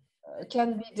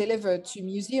delivered to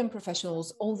museum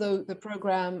professionals, although the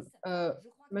program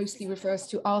mostly refers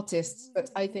to artists.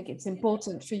 But I think it's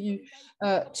important for you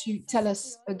to tell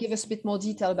us, give us a bit more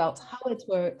detail about how it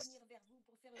works.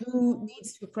 Who needs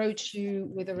to approach you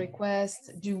with a request?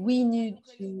 Do we need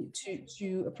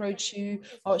to approach you,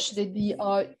 or should it be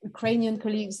our Ukrainian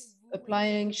colleagues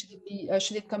applying?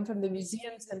 Should it come from the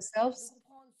museums themselves?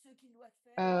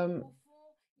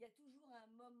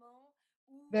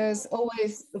 There's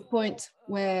always a point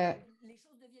where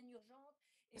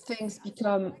things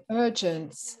become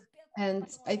urgent. And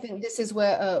I think this is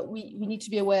where we need to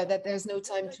be aware that there's no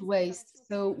time to waste.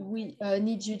 So we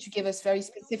need you to give us very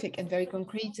specific and very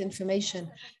concrete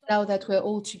information now that we're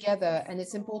all together. And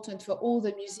it's important for all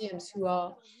the museums who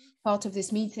are part of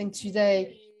this meeting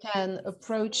today can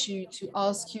approach you to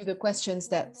ask you the questions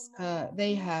that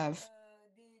they have.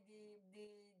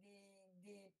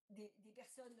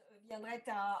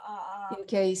 In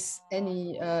case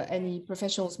any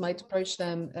professionals might approach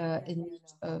them in need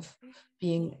of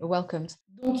being welcomed.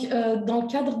 Donc, dans le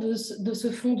cadre de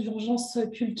ce fonds d'urgence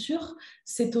culture,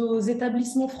 c'est aux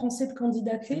établissements français de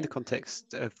candidater. In the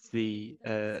context of the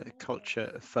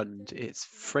Culture Fund, it's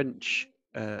French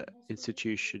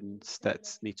institutions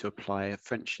that need to apply,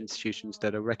 French institutions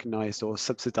that are recognized or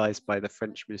subsidized by the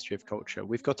French Ministry of Culture.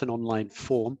 We've got an online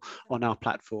form on our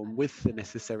platform with the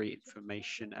necessary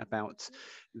information about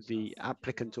the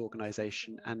applicant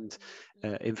organization and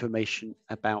information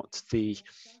about the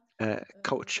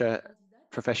culture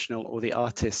professional or the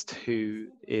artist who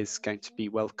is going to be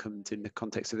welcomed in the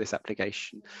context of this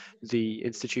application. The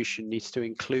institution needs to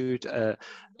include a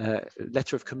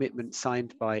letter of commitment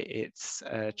signed by its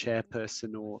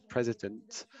chairperson or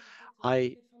president.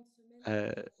 I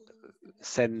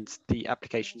send the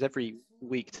applications every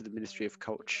week to the Ministry of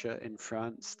Culture in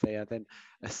France. They are then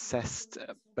assessed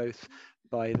both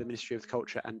by the Ministry of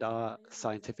Culture and our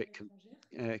scientific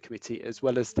committee, as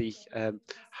well as the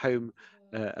Home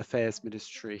Affairs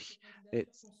Ministry. It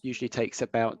usually takes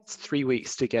about 3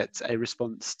 weeks to get a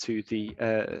response to the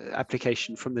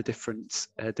application from the different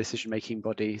decision-making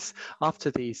bodies.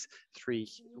 After these 3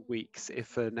 weeks,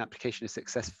 if an application is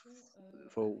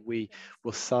successful, we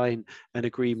will sign an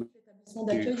agreement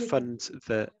to fund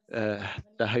the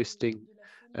hosting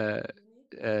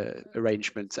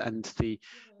arrangement, and the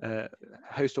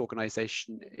host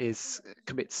organization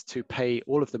commits to pay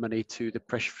all of the money to the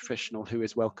professional who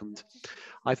is welcomed.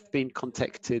 I've been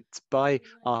contacted by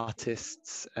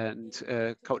artists and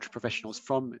culture professionals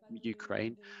from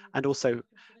Ukraine, and also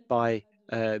by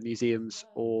museums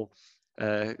or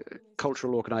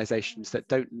cultural organizations that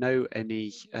don't know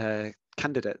any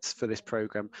candidates for this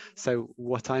program. So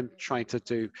what I'm trying to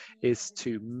do is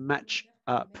to match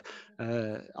up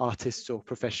artists or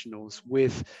professionals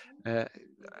with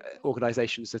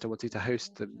organizations that are wanting to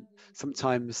host them.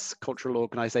 Sometimes cultural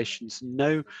organizations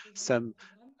know some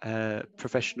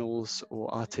professionals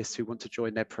or artists who want to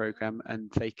join their program,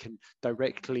 and they can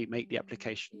directly make the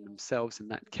application themselves in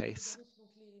that case.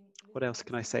 What else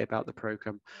can I say about the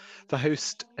program? The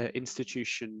host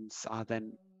institutions are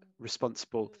then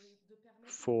responsible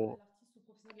for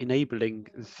enabling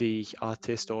the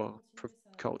artist or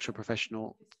culture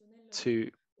professional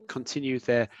to continue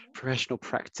their professional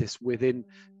practice within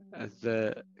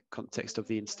the context of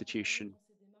the institution,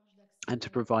 and to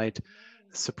provide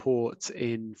support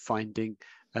in finding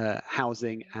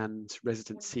housing and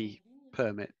residency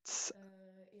permits.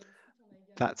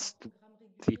 That's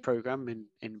the program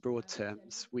in broad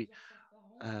terms. We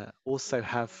also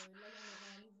have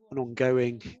an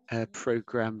ongoing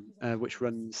program which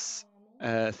runs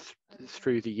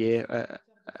through the year, a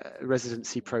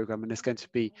residency program, and there's going to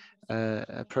be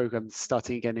a program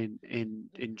starting again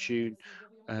in June,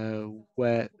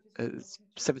 where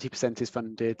 70% is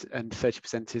funded and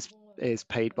 30% is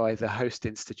paid by the host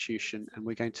institution, and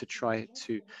we're going to try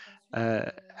to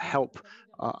help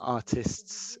our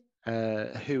artists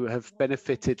who have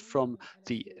benefited from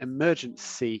the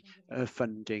emergency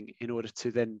funding in order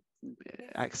to then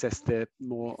access the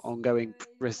more ongoing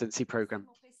residency program.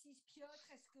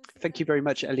 Thank you very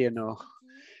much, Eleanor.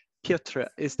 Piotr,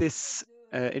 is this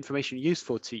information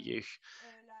useful to you?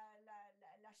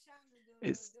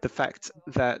 is the fact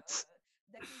that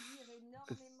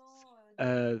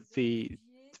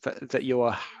that you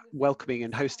are welcoming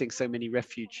and hosting so many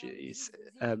refugees.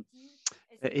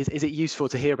 Is it useful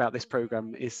to hear about this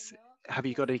program? Have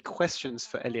you got any questions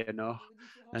for Eleanor?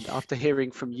 And after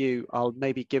hearing from you, I'll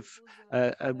maybe give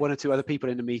one or two other people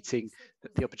in the meeting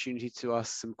the opportunity to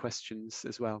ask some questions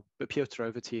as well. But Piotr,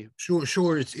 over to you.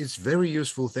 Sure. It's very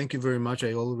useful. Thank you very much.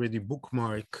 I already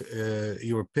bookmark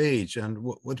your page, and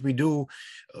what we do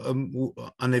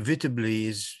inevitably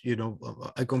is,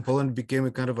 Icon Poland became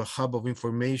a kind of a hub of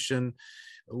information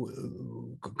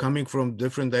coming from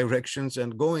different directions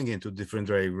and going into different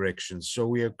directions. So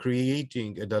we are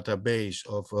creating a database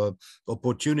of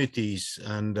opportunities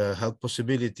and help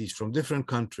possibilities from different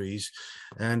countries,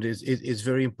 and it's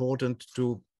very important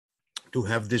to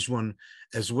have this one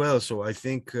as well. So I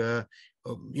think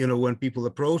when people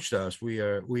approached us, we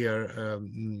are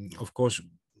of course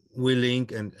willing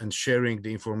and sharing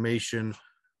the information,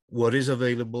 what is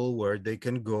available, where they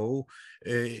can go.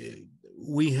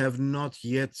 We have not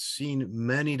yet seen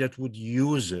many that would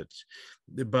use it,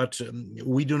 but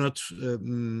we do not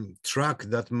track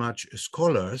that much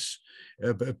scholars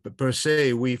per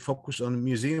se. We focus on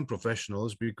museum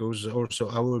professionals because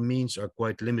also our means are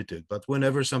quite limited. But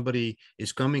whenever somebody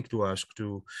is coming to us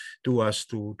to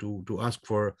ask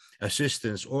for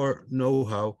assistance or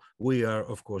know-how, we are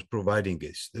of course providing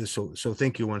this. So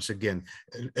thank you once again,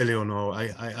 Eleonore.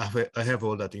 I have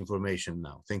all that information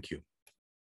now. Thank you.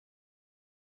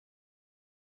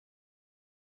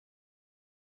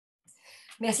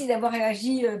 Merci d'avoir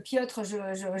réagi, Piotr, je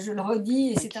le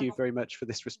redis. Thank you very much for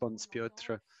this response,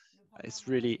 Piotr. It's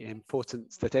really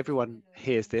important that everyone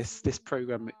hears this. This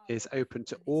program is open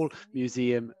to all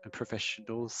museum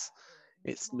professionals.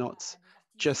 It's not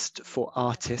just for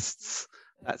artists.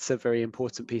 That's a very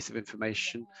important piece of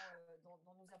information.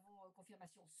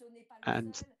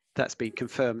 And that's been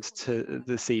confirmed to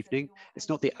this evening. It's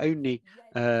not the only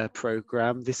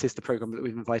program. This is the program that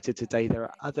we've invited today. There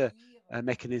are other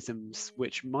mechanisms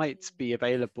which might be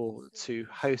available to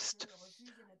host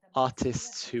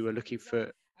artists who are looking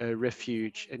for a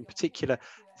refuge. In particular,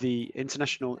 the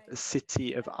International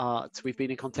City of Art. We've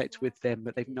been in contact with them,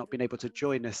 but they've not been able to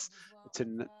join us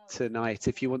tonight.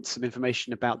 If you want some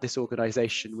information about this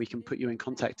organization, we can put you in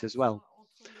contact as well.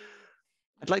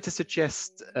 I'd like to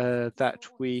suggest that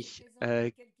we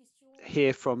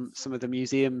hear from some of the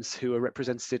museums who are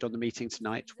represented on the meeting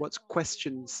tonight. What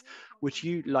questions would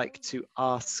you like to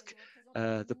ask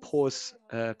the Pause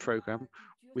program?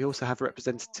 We also have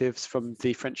representatives from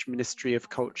the French Ministry of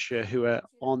Culture who are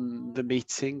on the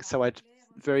meeting. So I'd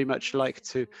very much like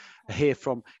to hear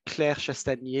from Claire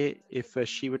Chastanier if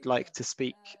she would like to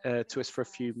speak to us for a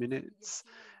few minutes.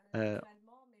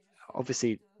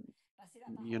 Obviously,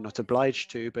 you're not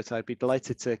obliged to, but I'd be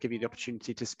delighted to give you the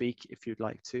opportunity to speak if you'd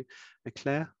like to.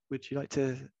 Claire, would you like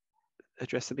to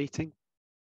address the meeting?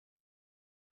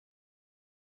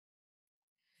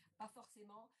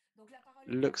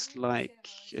 Looks like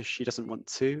she doesn't want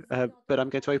to, but I'm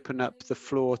going to open up the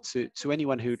floor to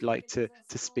anyone who'd like to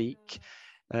speak.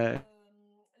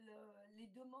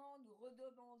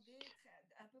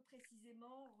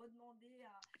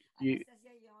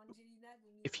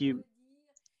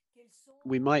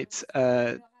 We might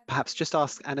perhaps just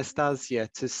ask Anastasia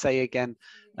to say again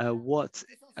what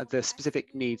are the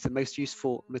specific needs, the most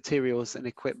useful materials and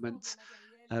equipment,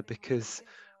 because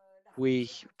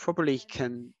we probably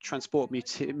can transport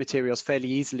materials fairly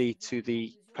easily to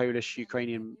the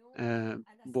Polish-Ukrainian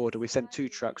border. We've sent 2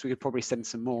 trucks. We could probably send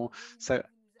some more. So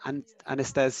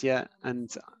Anastasia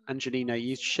and Angelina,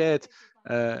 you shared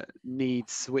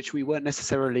needs which we weren't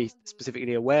necessarily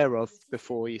specifically aware of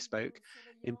before you spoke.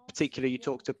 In particular, you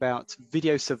talked about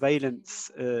video surveillance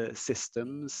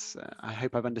systems. I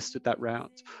hope I've understood that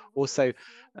right. Also,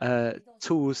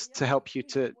 tools to help you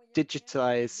to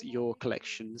digitize your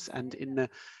collections. And in the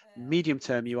medium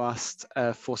term, you asked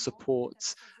for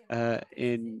support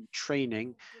in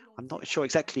training. I'm not sure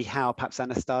exactly how. Perhaps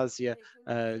Anastasia,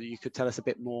 you could tell us a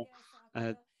bit more.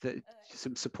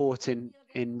 Some support in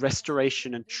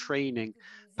restoration and training.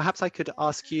 Perhaps I could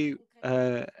ask you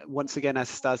once again,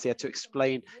 Anastasia, to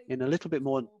explain in a little bit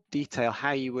more detail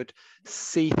how you would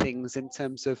see things in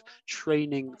terms of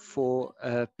training for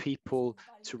people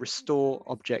to restore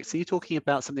objects. Are you talking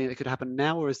about something that could happen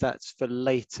now, or is that for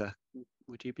later?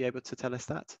 Would you be able to tell us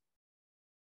that?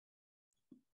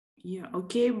 Yeah,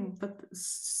 okay, but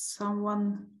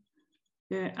someone,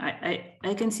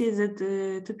 I can see that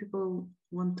 2 people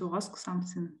want to ask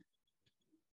something.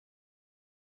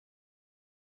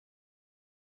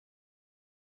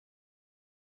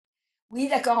 Oui,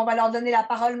 d'accord, on va leur donner la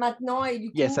parole maintenant et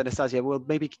du Yes, coup, Anastasia, we'll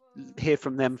maybe hear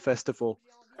from them first of all.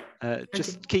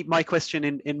 Just keep my question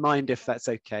in mind if that's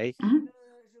okay.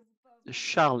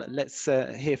 Charles, let's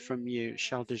hear from you,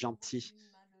 Charles de Gentil.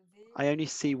 I only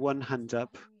see one hand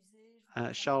up.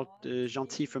 Charles de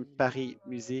Gentil from Paris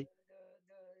Musée.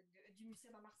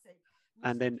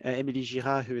 And then Émilie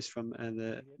Girard, who is from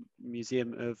the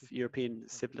Museum of European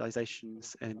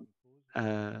Civilizations in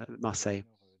Marseille.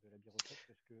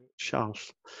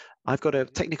 Charles, I've got a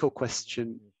technical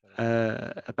question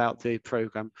about the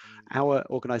program. Our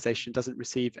organization doesn't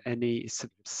receive any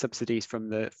subsidies from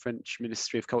the French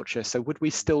Ministry of Culture, so would we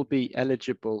still be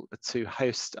eligible to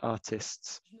host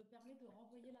artists?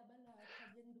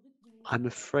 I'm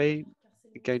afraid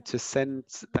I'm going to send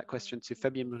that question to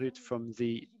Fabien Brut from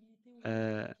the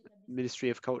Ministry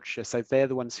of Culture. So they're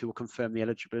the ones who will confirm the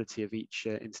eligibility of each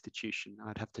institution.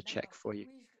 I'd have to check for you.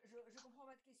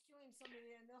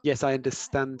 Yes, I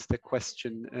understand the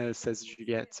question, says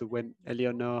Juliette. So when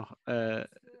Eleonore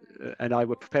and I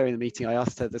were preparing the meeting, I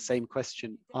asked her the same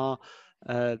question. Are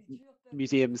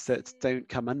museums that don't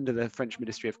come under the French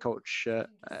Ministry of Culture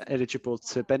eligible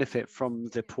to benefit from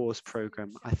the pause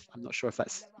program? I'm not sure if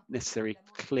that's necessarily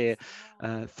clear.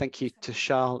 Thank you to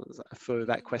Charles for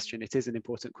that question. It is an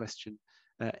important question.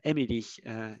 Émilie,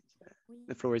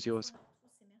 the floor is yours.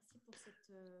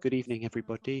 Good evening,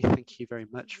 everybody. Thank you very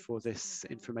much for this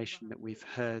information that we've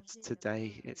heard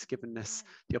today. It's given us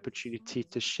the opportunity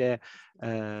to share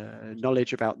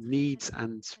knowledge about needs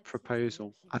and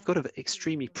proposal. I've got an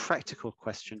extremely practical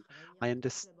question. I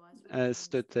understood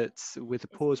that with the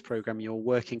pause program, you're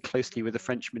working closely with the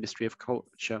French Ministry of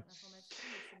Culture.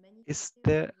 Is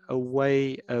there a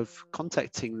way of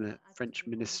contacting the French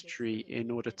Ministry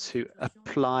in order to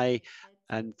apply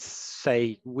and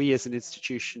say we as an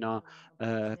institution are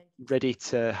ready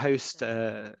to host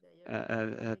a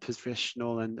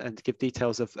professional and give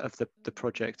details of the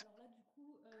project?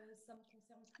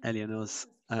 Eleanor's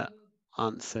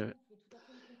answer.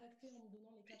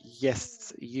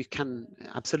 Yes, you can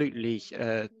absolutely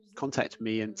contact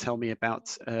me and tell me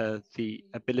about the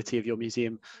ability of your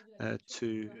museum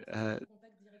to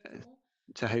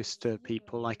host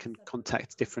people. I can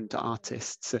contact different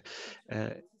artists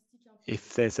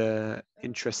if there's a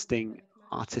interesting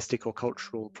artistic or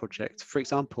cultural project. For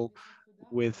example,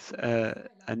 with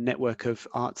a network of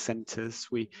art centres,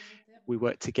 we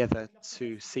work together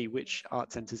to see which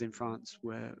art centres in France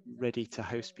were ready to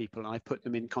host people. I put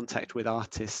them in contact with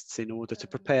artists in order to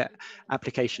prepare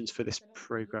applications for this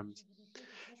programme.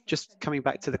 Just coming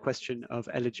back to the question of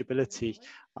eligibility,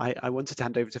 I wanted to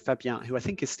hand over to Fabien, who I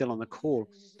think is still on the call.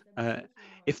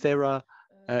 If there are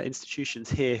institutions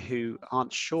here who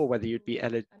aren't sure whether you'd be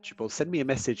eligible, send me a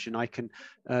message and I can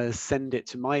send it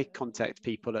to my contact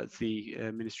people at the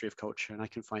Ministry of Culture, and I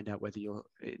can find out whether your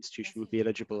institution would be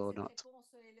eligible or not.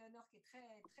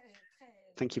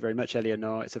 Thank you very much,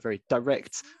 Eleonore. It's a very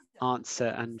direct answer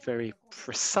and very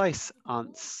precise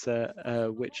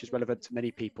answer, which is relevant to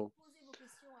many people.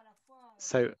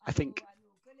 So I think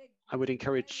I would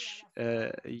encourage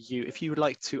you, if you would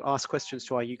like to ask questions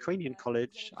to our Ukrainian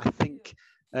college. I think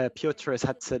Piotr has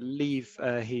had to leave.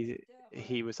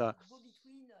 He was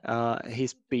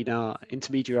he's been our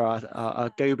intermediary,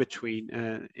 our go-between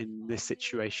in this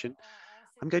situation.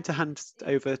 I'm going to hand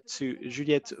over to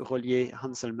Juliette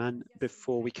Rollier-Hanselman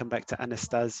before we come back to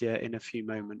Anastasia in a few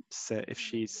moments, if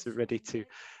she's ready to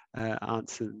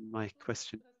answer my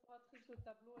question.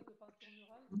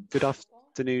 Good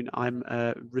afternoon. I'm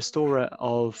a restorer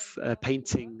of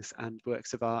paintings and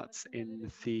works of art in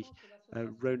the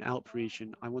Rhône-Alpes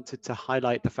region. I wanted to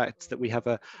highlight the fact that we have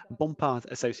a Bompard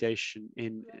association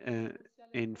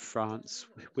in France,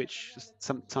 which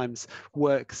sometimes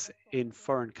works in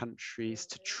foreign countries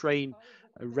to train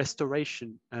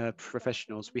restoration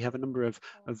professionals. We have a number of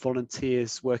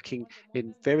volunteers working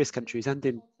in various countries and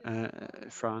in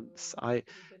France. I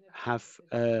have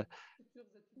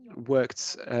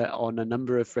worked on a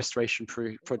number of restoration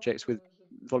projects with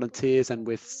volunteers and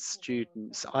with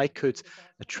students. I could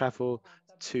travel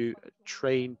to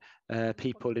train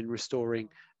people in restoring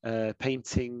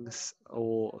paintings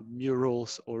or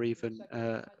murals or even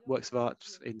works of art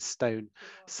in stone.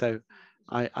 So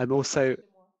I'm also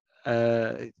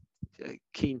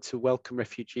keen to welcome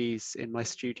refugees in my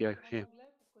studio here.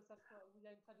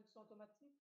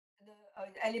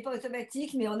 Elle n'est pas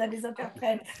automatique, mais on a des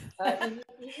interprètes.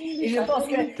 Et je pense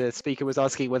que the speaker was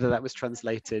asking whether that was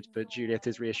translated, but Juliette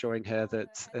is reassuring her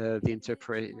that the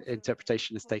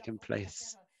interpretation has taken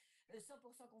place.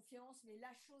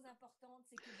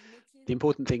 The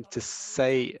important thing to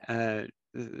say,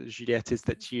 Juliette, is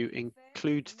that you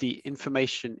include the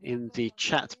information in the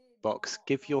chat box,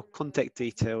 give your contact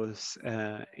details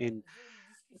in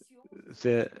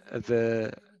the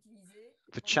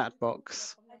chat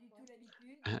box.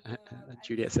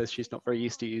 Juliette says she's not very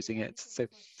used to using it. So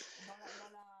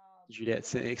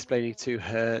Juliette's explaining to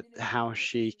her how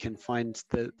she can find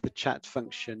the chat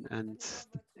function and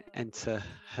enter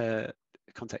her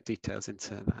contact details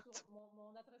into that.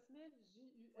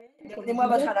 Donnez-moi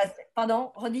votre adresse. Pardon,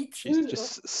 redites. She's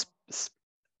just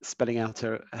spelling out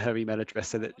her email address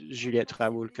so that Juliette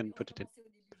Raoul can put it in.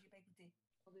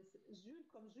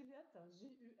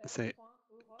 So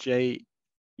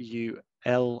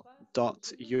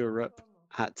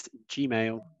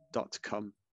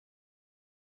jul.europe@gmail.com.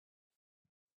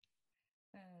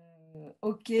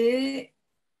 OK.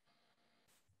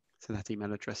 So that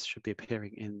email address should be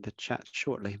appearing in the chat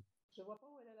shortly.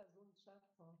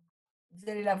 Vous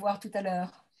allez la voir tout à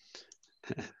l'heure.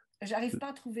 J'arrive pas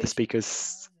à trouver. The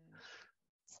speaker's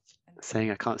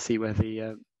saying I can't see where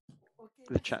the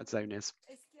chat zone is.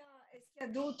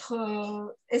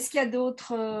 Est-ce qu'il y a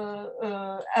d'autres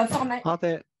informations? Are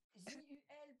there?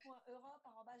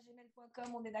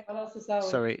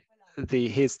 Sorry,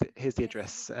 here's the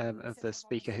address of the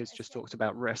speaker who's just talked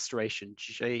about restoration,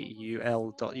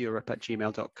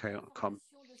 jul.europe@gmail.com.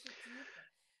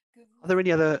 Are there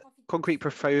any other concrete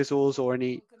proposals or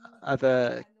any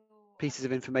other pieces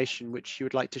of information which you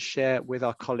would like to share with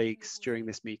our colleagues during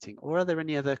this meeting? Or are there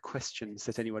any other questions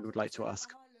that anyone would like to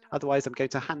ask? Otherwise, I'm going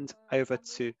to hand over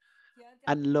to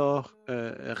Anne-Laure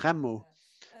Rameau.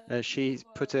 She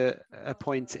put a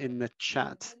point in the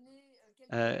chat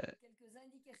and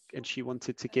she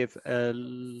wanted to give a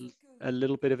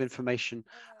little bit of information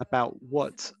about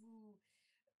what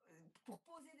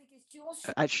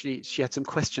actually she had some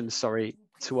questions, sorry,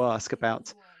 to ask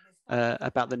about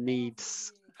the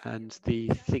needs and the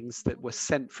things that were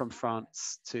sent from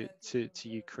France to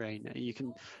Ukraine. You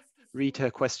can read her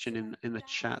question in the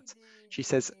chat. She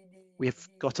says, we have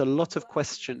got a lot of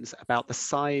questions about the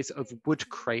size of wood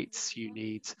crates you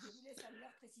need.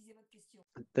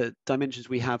 The dimensions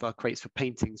we have are crates for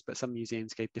paintings, but some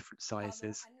museums gave different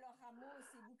sizes.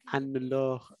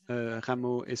 Anne-Laure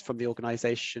Rameau is from the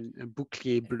organization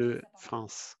Bouclier Bleu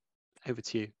France. Over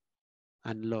to you,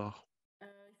 Anne-Laure. Il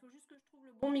faut juste que je trouve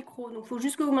le bon micro, donc il faut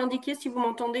juste que vous m'indiquiez si vous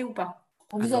m'entendez ou pas.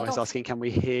 Anne-Laure is asking, can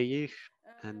we hear you?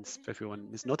 And everyone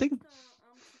is nodding.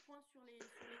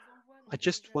 I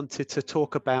just wanted to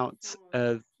talk about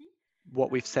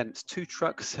what we've sent. 2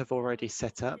 trucks have already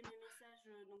set up.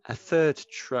 A 3rd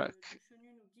truck,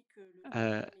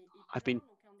 I've been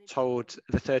told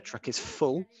the 3rd truck is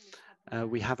full.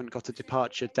 We haven't got a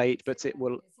departure date, but it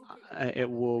will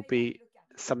be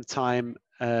sometime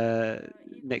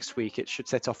next week. It should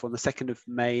set off on the 2nd of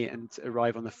May and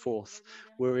arrive on the 4th.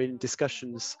 We're in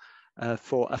discussions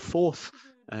for a 4th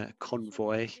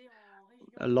convoy.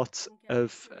 A lot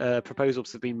of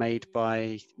proposals have been made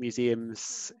by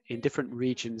museums in different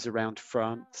regions around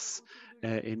France,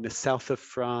 in the south of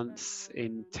France,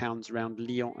 in towns around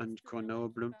Lyon and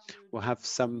Grenoble. We'll have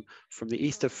some from the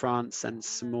east of France and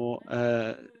some more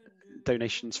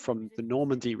donations from the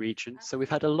Normandy region. So we've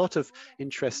had a lot of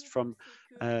interest from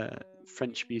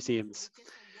French museums.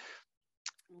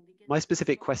 My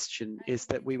specific question is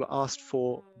that we were asked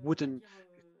for wooden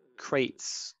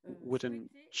crates, wooden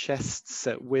chests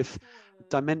with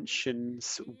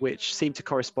dimensions which seem to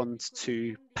correspond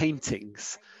to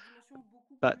paintings.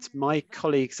 But my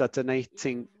colleagues are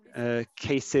donating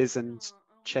cases and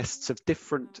chests of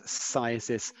different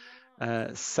sizes.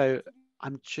 So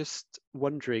I'm just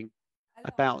wondering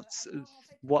about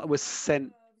what was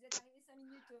sent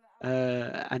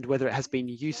and whether it has been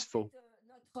useful.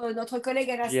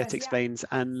 Juliette explains,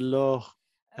 and Laure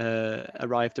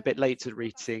arrived a bit late to the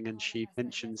meeting, and she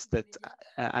mentions that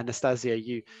Anastasia,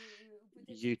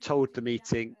 you told the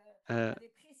meeting that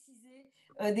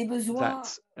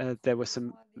there were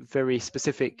some very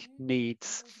specific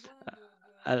needs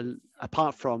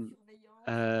apart from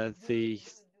the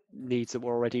needs that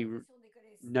were already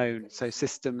known. So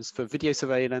systems for video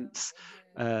surveillance,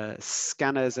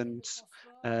 scanners and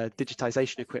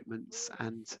digitization equipments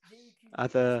and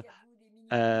other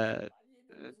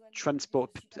transport.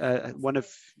 One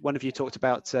of you talked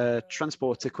about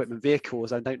transport equipment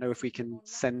vehicles. I don't know if we can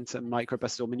send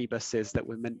microbuses or minibuses that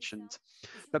were mentioned,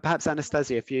 but perhaps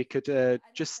Anastasia, if you could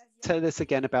just tell us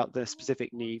again about the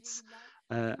specific needs,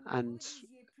 and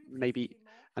maybe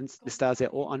Anastasia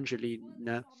or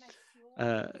Angelina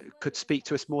could speak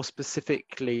to us more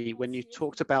specifically when you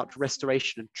talked about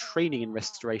restoration and training in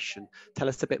restoration. Tell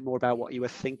us a bit more about what you were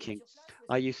thinking.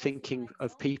 Are you thinking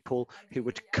of people who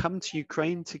would come to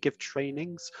Ukraine to give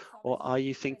trainings, or are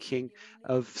you thinking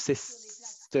of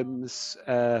systems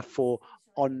for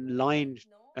online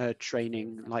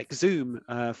training, like Zoom,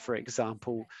 for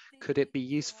example? Could it be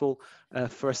useful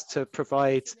for us to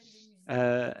provide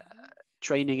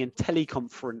training in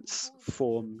teleconference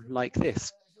form like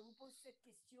this?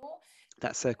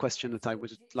 That's a question that I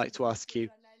would like to ask you.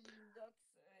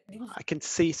 I can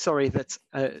see, sorry, that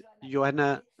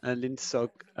Joanna Lindsog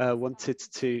wanted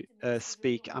to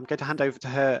speak. I'm going to hand over to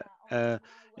her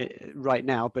right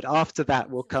now, but after that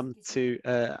we'll come to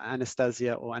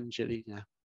Anastasia or Angelina.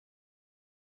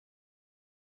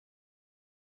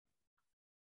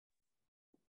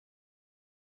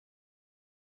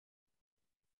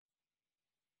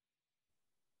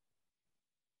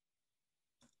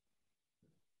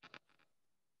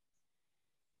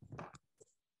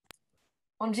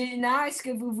 Angelina, est-ce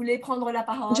que vous voulez prendre la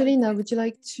parole? Angelina, would you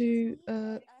like to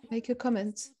make a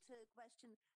comment?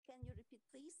 Can you repeat,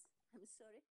 please? I'm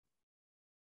sorry.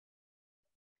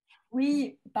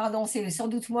 Oui, pardon, c'est sans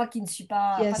doute moi qui ne suis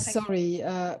pas. Yes, sorry,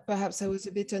 perhaps I was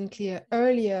a bit unclear.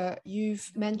 Earlier,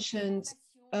 you've mentioned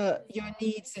your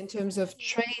needs in terms of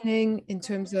training, in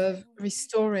terms of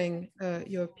restoring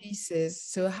your pieces.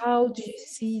 So how do you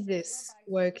see this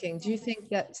working? Do you think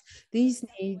that these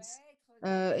needs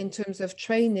in terms of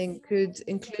training could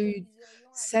include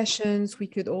sessions we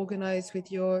could organize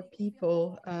with your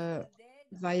people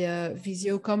via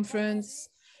video conference?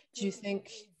 Do you think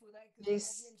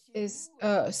this is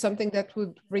something that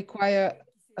would require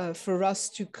for us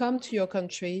to come to your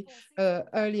country?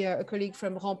 Earlier, a colleague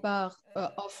from Rempart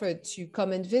offered to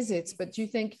come and visit, but do you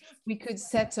think we could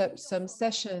set up some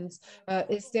sessions?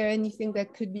 Is there anything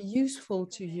that could be useful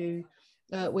to you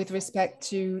with respect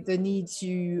to the needs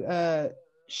you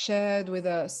shared with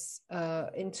us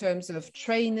in terms of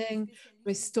training,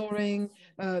 restoring,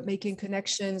 making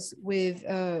connections with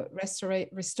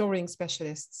restoring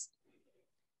specialists?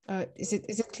 Is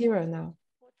it clearer now?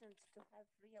 Important to have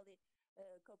really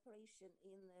cooperation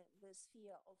in the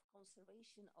sphere of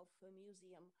conservation of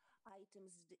museum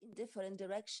items in different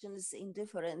directions, in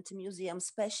different museum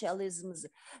specialisms,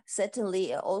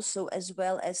 certainly also as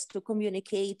well as to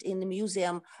communicate in the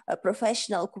museum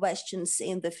professional questions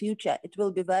in the future. It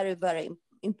will be very, very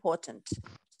important,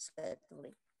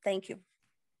 certainly. Thank you.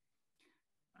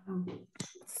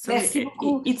 Merci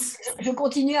beaucoup. Je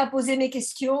continue à poser mes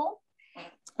questions.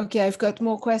 Okay, I've got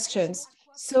more questions.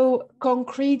 So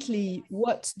concretely,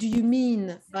 what do you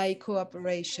mean by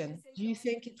cooperation? Do you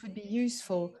think it would be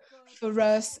useful for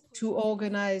us to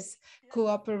organize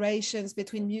cooperations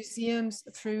between museums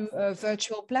through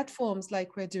virtual platforms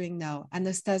like we're doing now?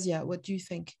 Anastasia, what do you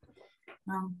think?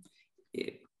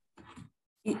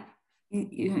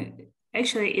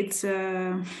 Actually, it's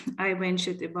I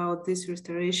mentioned about this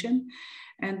restoration,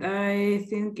 and I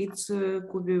think it's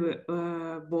could be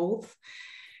both.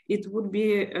 It would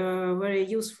be very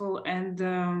useful and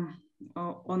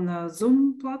on a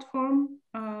Zoom platform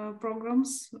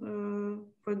programs,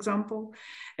 for example,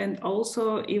 and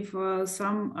also if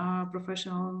some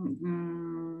professional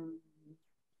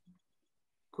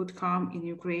could come in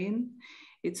Ukraine,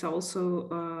 it's also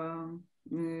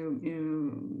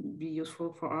be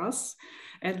useful for us,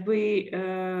 and we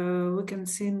can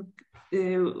think.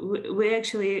 We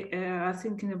actually are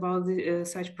thinking about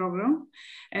such program,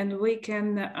 and we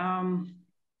can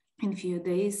in few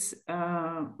days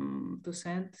to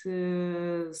send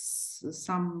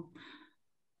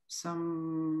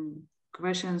some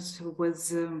questions with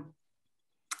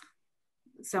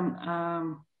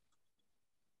some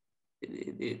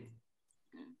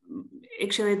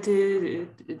actually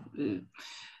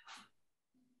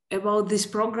about these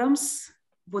programs,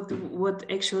 what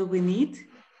actually we need,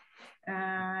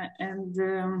 and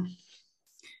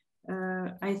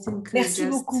I think. Merci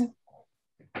beaucoup.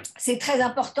 C'est très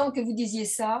important que vous disiez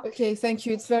ça. Okay, thank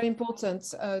you. It's very important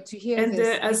to hear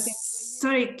this.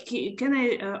 Sorry, can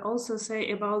I also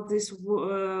say about these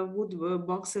wood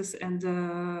boxes and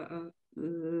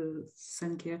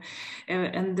thank you,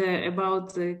 and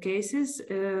about the cases.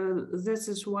 This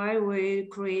is why we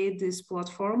create this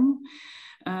platform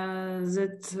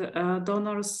that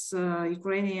donors,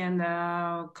 Ukrainian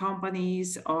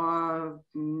companies or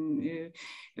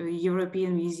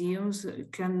European museums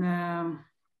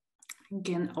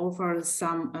can offer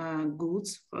some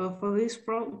goods for this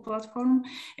platform,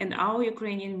 and our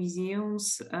Ukrainian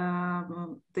museums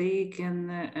they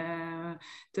can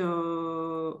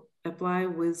to apply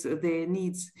with their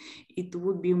needs. It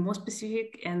would be more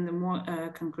specific and more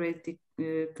concrete,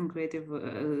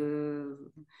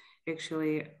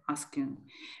 actually asking.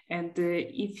 And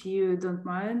if you don't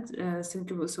mind, thank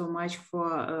you so much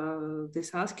for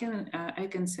this asking. I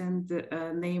can send the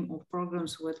name of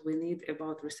programs what we need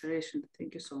about restoration.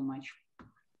 Thank you so much.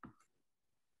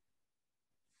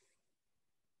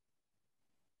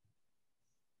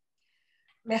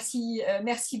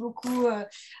 Merci beaucoup,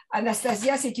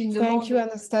 Anastasia. C'est une demande. Thank you,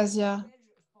 Anastasia.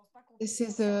 This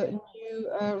is a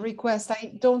new request.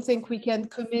 I don't think we can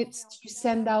commit to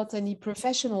send out any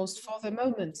professionals for the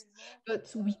moment,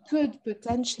 but we could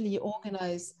potentially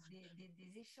organize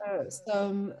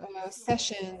some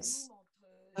sessions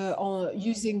on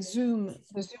using Zoom,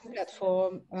 the Zoom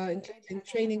platform, including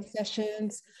training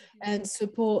sessions and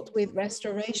support with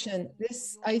restoration.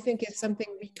 This, I think, is something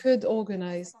we could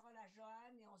organize.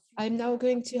 I'm now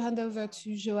going to hand over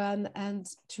to Joanne and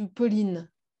to Pauline.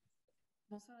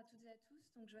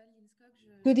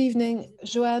 Good evening,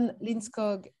 Joanne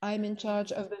Linskog. I'm in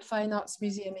charge of the Fine Arts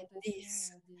Museum in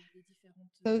Nice.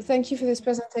 So thank you for this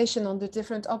presentation on the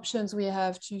different options we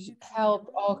have to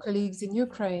help our colleagues in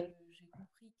Ukraine.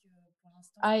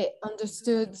 I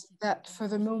understood that for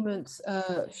the moment,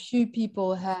 few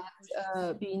people had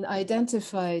been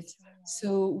identified.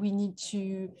 So we need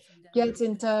to get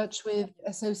in touch with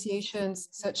associations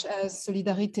such as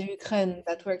Solidarité Ukraine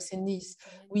that works in Nice.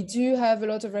 We do have a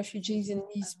lot of refugees in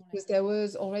Nice because there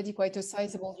was already quite a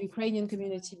sizable Ukrainian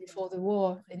community before the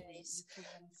war in Nice.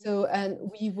 So, and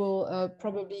we will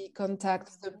probably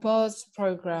contact the PAUSE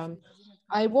program.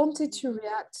 I wanted to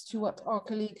react to what our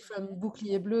colleague from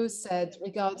Bouclier Bleu said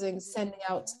regarding sending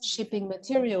out shipping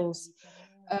materials.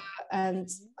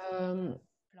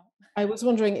 I was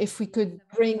wondering if we could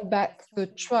bring back the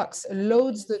trucks,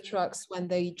 load the trucks when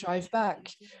they drive back.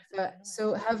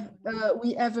 So have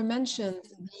we ever mentioned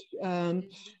the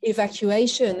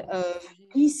evacuation of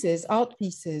pieces, art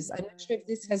pieces? I'm not sure if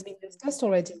this has been discussed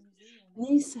already.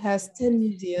 Nice has 10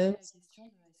 museums,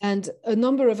 and a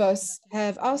number of us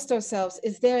have asked ourselves,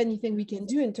 is there anything we can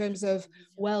do in terms of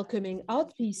welcoming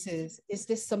art pieces? Is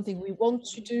this something we want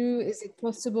to do? Is it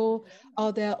possible?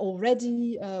 Are there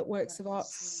already works of art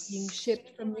being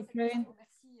shipped from Ukraine?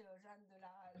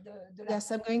 Yes,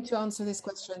 I'm going to answer this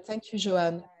question. Thank you,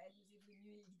 Joanne.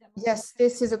 Yes,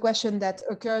 this is a question that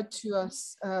occurred to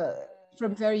us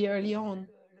from very early on.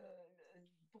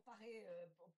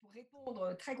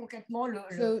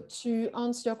 So to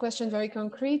answer your question very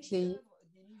concretely,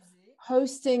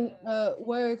 hosting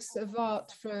works of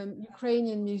art from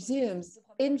Ukrainian museums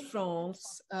in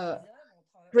France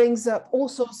brings up all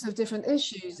sorts of different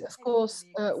issues. Of course,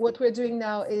 what we're doing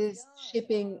now is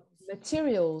shipping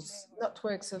materials, not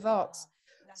works of art,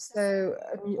 so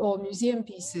or museum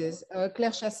pieces.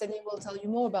 Claire Chassani will tell you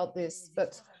more about this,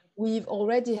 but we've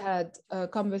already had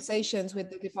conversations with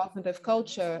the Department of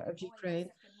Culture of Ukraine.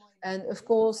 And of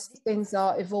course, things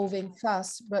are evolving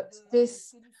fast, but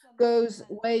this goes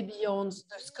way beyond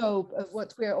the scope of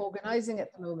what we're organizing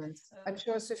at the moment. I'm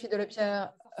sure Sophie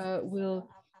Delepierre will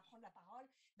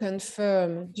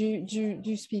confirm.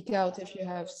 Do speak out if you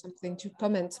have something to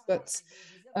comment, but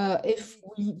if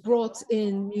we brought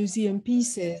in museum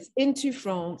pieces into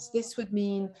France, this would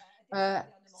mean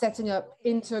setting up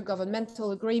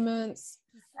intergovernmental agreements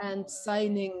and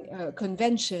signing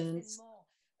conventions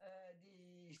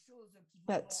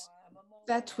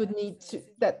that would need to,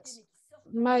 that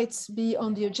might be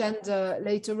on the agenda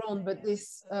later on, but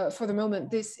this, for the moment,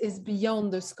 this is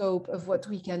beyond the scope of what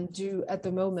we can do at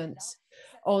the moment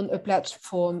on a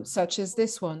platform such as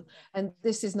this one. And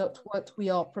this is not what we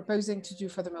are proposing to do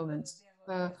for the moment.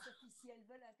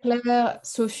 Claire,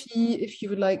 Sophie, if you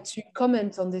would like to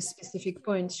comment on this specific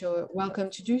point, you're welcome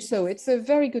to do so. It's a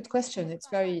very good question. It's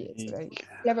a very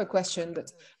clever question,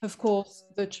 but of course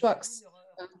the trucks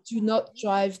do not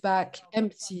drive back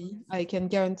empty. I can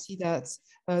guarantee that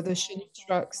the Chenu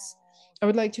trucks. I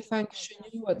would like to thank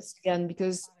Chenu once again,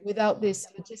 because without this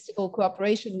logistical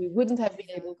cooperation, we wouldn't have been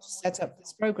able to set up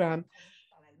this program.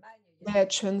 They're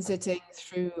transiting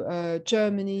through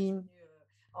Germany.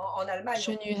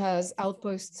 Chenu has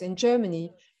outposts in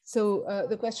Germany. So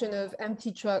the question of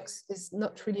empty trucks is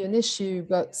not really an issue,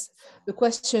 but the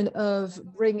question of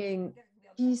bringing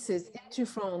pieces into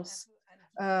France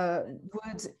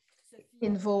would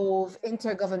involve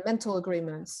intergovernmental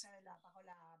agreements.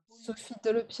 Sophie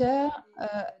Delepierre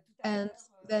and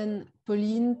then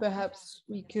Pauline, perhaps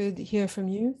we could hear from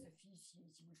you.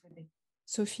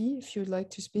 Sophie, if you'd like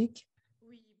to speak.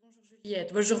 Hello,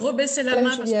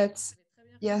 Juliette.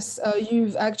 Yes,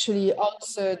 you've actually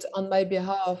answered on my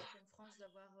behalf.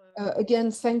 Again,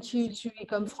 thank you to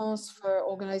Ecom France for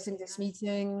organizing this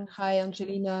meeting. Hi,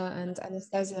 Angelina and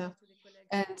Anastasia.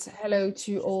 And hello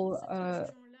to all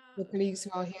the colleagues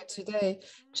who are here today.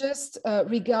 Just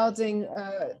regarding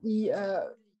the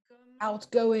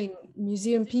outgoing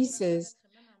museum pieces,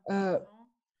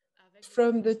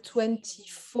 from the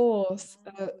 24th,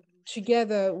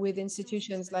 together with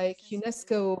institutions like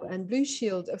UNESCO and Blue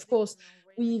Shield, of course,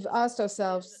 we've asked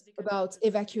ourselves about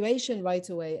evacuation right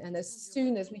away. And as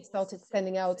soon as we started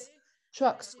sending out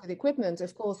trucks with equipment,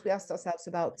 of course, we asked ourselves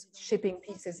about shipping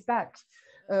pieces back.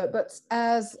 But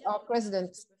as our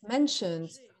president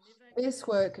mentioned, this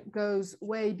work goes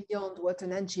way beyond what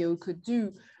an NGO could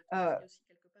do.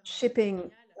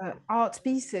 Shipping art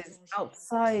pieces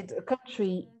outside a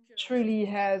country truly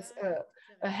has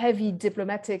a heavy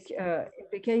diplomatic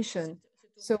implication.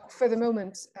 So for the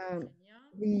moment,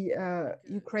 the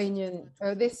Ukrainian,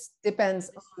 this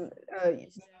depends on the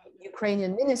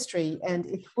Ukrainian ministry, and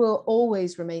it will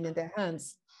always remain in their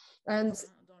hands. And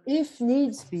if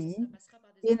needs be,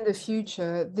 in the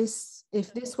future,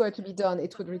 if this were to be done,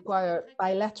 it would require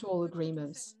bilateral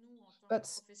agreements. But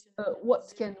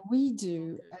what can we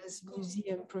do as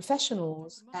museum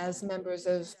professionals, as members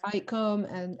of ICOM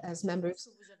and as members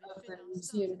of the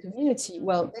museum community?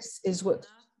 Well, this is what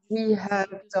we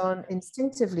have done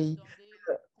instinctively.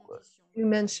 You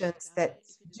mentioned that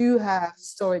do have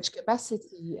storage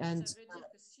capacity and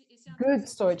good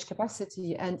storage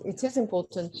capacity, and it is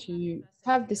important to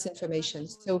have this information.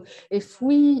 So if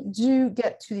we do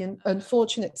get to the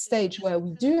unfortunate stage where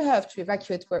we do have to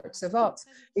evacuate works of art,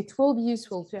 it will be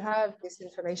useful to have this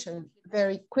information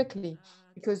very quickly,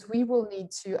 because we will need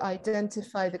to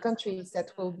identify the countries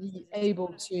that will be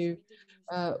able to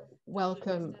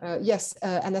welcome. Yes,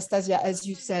 Anastasia, as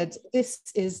you said, this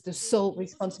is the sole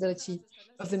responsibility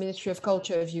of the Ministry of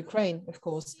Culture of Ukraine, of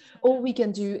course. All we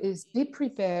can do is be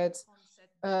prepared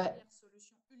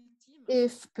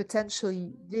if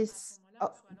potentially this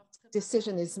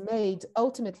decision is made.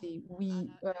 Ultimately, we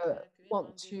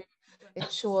want to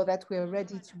ensure that we're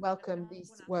ready to welcome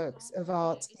these works of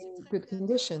art in good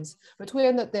conditions. But we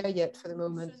are not there yet for the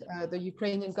moment. The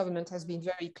Ukrainian government has been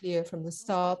very clear from the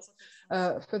start.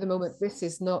 For the moment, this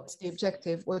is not the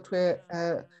objective. What we're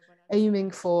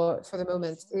aiming for the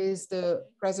moment is the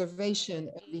preservation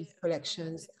of these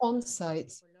collections on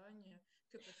site,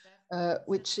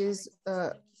 which is,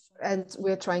 and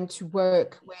we're trying to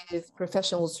work with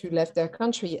professionals who left their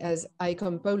country, as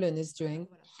ICOM Poland is doing,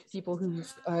 people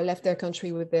who've left their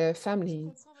country with their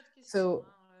families. So,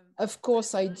 of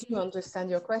course, I do understand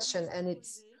your question, and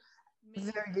it's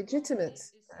very legitimate.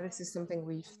 This is something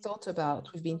we've thought about,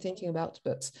 we've been thinking about,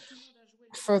 but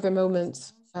for the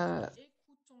moment,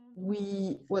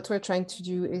 what we're trying to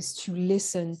do is to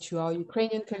listen to our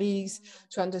Ukrainian colleagues,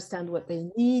 to understand what they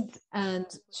need, and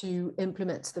to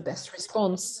implement the best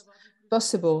response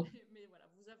possible.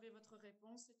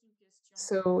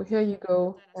 So here you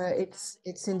go.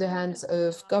 It's in the hands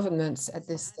of governments at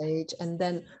this stage, and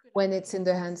then when it's in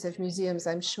the hands of museums,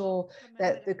 I'm sure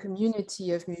that the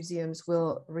community of museums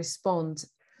will respond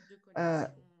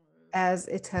as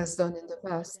it has done in the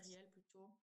past,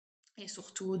 in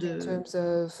terms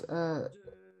of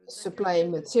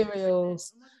supplying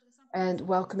materials and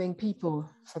welcoming people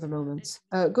for the moment.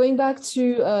 Going back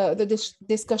to the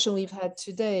discussion we've had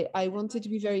today, I wanted to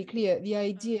be very clear. The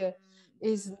idea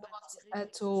is not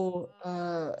at all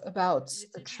about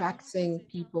attracting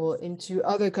people into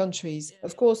other countries.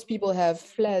 Of course, people have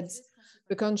fled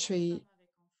the country,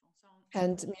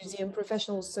 and museum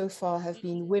professionals so far have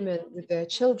been women with their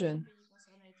children.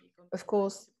 Of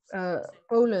course,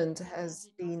 Poland has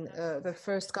been the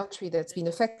first country that's been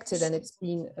affected, and it's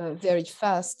been very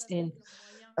fast in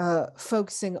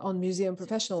focusing on museum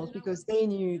professionals, because they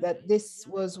knew that this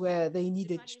was where they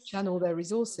needed to channel their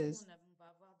resources.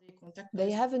 They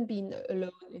haven't been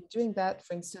alone in doing that.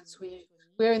 For instance,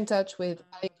 we're in touch with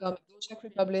ICOM in the Czech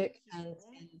Republic and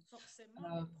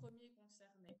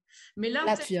in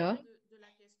Latvia.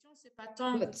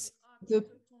 But the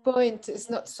point is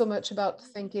not so much about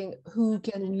thinking who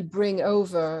can we bring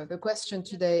over. The question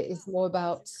today is more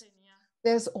about,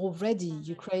 there's already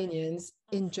Ukrainians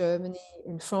in Germany,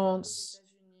 in France,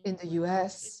 in the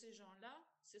US.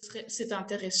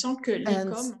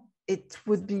 And it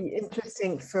would be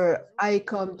interesting for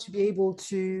ICOM to be able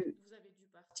to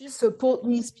support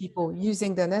these people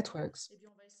using their networks,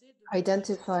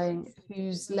 identifying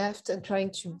who's left and trying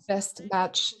to best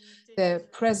match their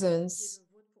presence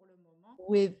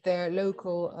with their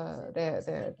local,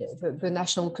 the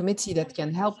national committee that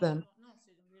can help them.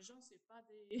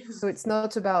 So it's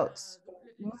not about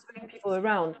moving people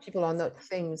around. People are not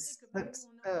things. But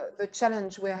the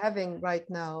challenge we're having right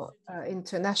now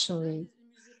internationally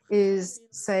is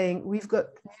saying we've got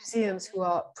museums who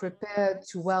are prepared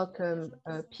to welcome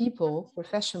people,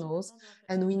 professionals,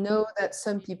 and we know that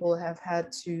some people have had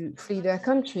to flee their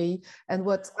country. And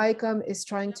what ICOM is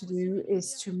trying to do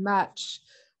is to match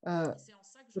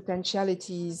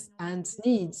potentialities and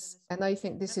needs. And I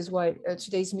think this is why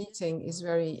today's meeting is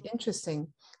very interesting.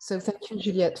 So thank you,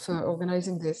 Juliette, for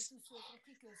organizing this.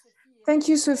 Thank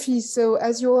you, Sophie. So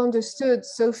as you all understood,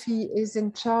 Sophie is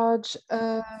in charge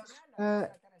of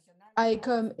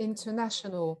ICOM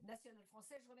International.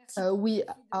 We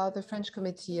are the French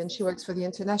committee and she works for the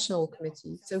international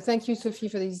committee. So thank you, Sophie,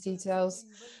 for these details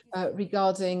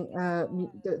regarding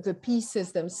the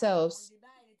pieces themselves.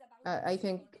 I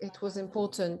think it was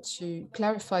important to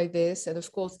clarify this. And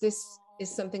of course, this is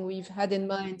something we've had in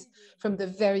mind from the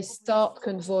very start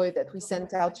convoy that we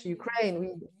sent out to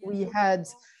Ukraine. We had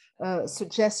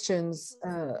suggestions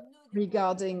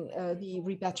regarding the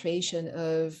repatriation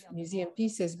of museum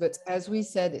pieces. But as we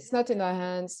said, it's not in our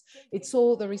hands. It's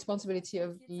all the responsibility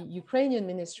of the Ukrainian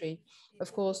ministry.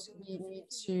 Of course, we need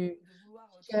to be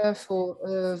careful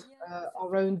of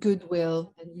our own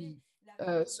goodwill.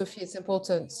 And Sophie, it's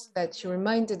important that you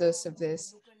reminded us of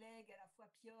this.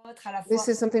 This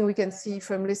is something we can see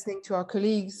from listening to our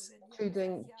colleagues,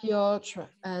 including Piotr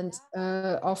and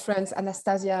our friends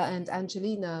Anastasia and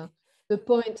Angelina. The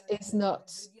point is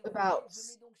not about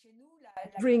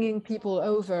bringing people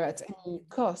over at any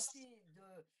cost.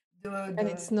 And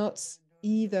it's not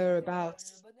either about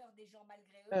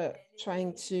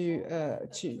trying to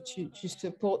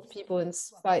support people in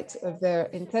spite of their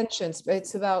intentions, but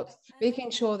it's about making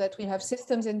sure that we have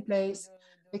systems in place,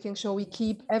 making sure we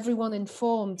keep everyone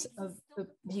informed of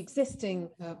the existing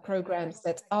programs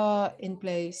that are in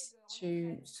place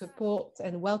to support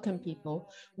and welcome people.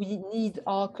 We need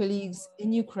our colleagues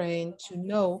in Ukraine to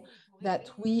know that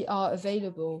we are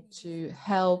available to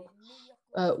help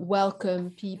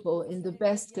welcome people in the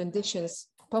best conditions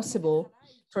possible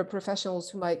for professionals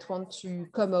who might want to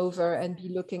come over and be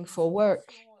looking for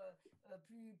work,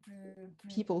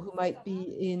 people who might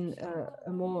be in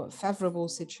a more favorable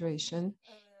situation.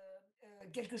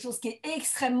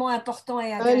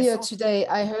 Earlier today,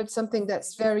 I heard something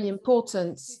that's very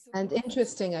important and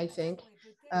interesting, I think,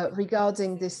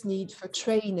 regarding this need for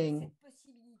training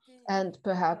and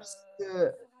perhaps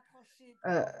the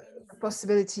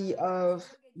possibility of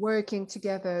working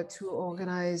together to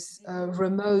organize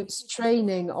remote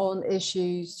training on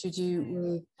issues to do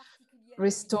with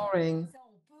restoring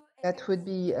that would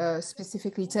be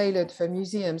specifically tailored for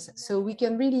museums. So we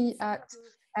can really act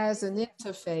as an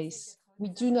interface. We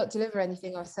do not deliver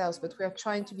anything ourselves, but we are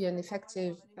trying to be an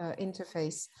effective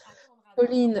interface.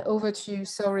 Pauline, over to you.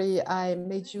 Sorry, I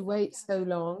made you wait so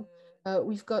long.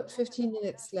 We've got 15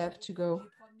 minutes left to go.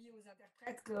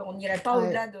 I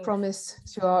promised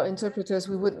to our interpreters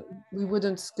we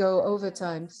wouldn't go over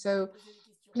time. So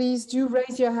please do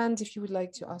raise your hand if you would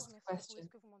like to ask a question.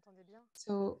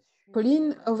 So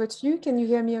Pauline, over to you. Can you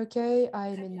hear me okay?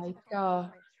 I'm in my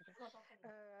car.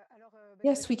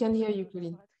 Yes, we can hear you,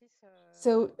 Pauline.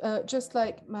 So just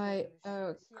like my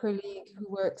colleague who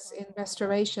works in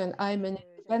restoration, I'm an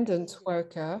independent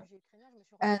worker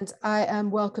and I am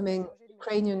welcoming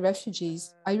Ukrainian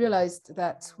refugees. I realized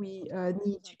that we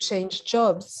need to change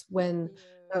jobs when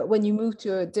you move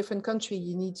to a different country,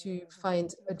 you need to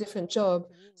find a different job.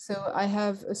 So I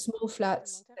have a small flat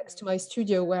next to my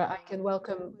studio where I can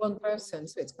welcome one person.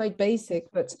 So it's quite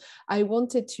basic, but I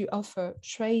wanted to offer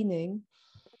training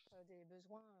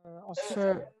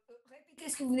for...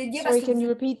 Sorry, can you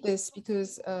repeat this?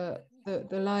 Because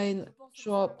the line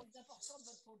dropped.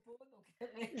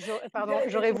 Pardon,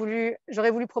 j'aurais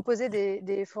voulu proposer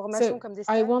des formations comme des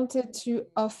stages. I wanted to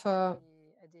offer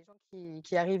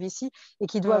qui arrivent ici et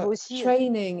qui doivent aussi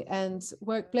training and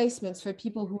work placements for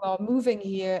people who are moving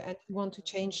here and who want to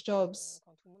change jobs.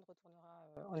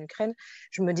 En Ukraine,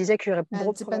 je me disais qu'il y aurait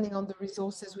and depending on the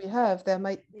resources we have, there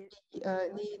might be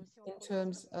need in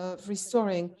terms of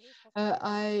restoring.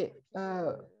 I'm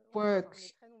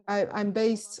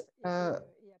based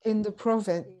in the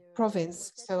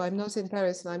province, so I'm not in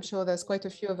Paris, and I'm sure there's quite a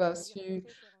few of us who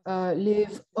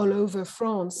live all over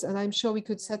France, and I'm sure we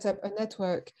could set up a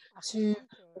network to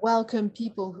welcome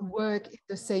people who work in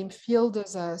the same field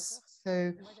as us,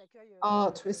 so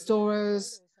art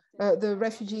restorers. The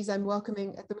refugees I'm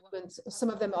welcoming at the moment, some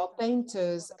of them are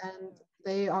painters, and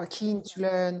they are keen to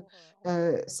learn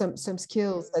some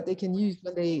skills that they can use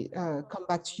when they come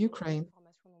back to Ukraine.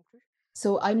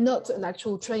 So I'm not an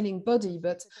actual training body,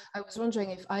 but I was wondering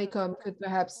if ICOM could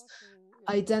perhaps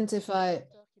identify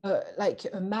like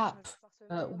a map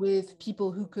with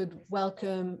people who could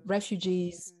welcome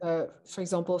refugees, for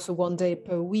example, for 1 day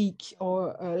per week,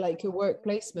 or like a work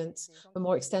placement, a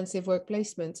more extensive work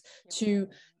placement, to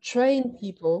train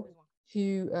people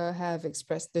who have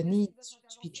expressed the need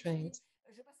to be trained.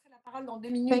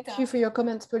 Thank you for your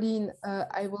comments, Pauline.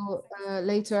 I will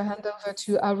later hand over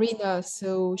to Arina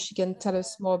so she can tell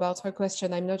us more about her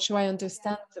question. I'm not sure I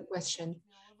understand the question.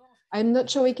 I'm not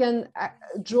sure we can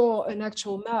draw an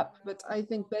actual map, but I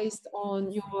think based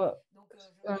on your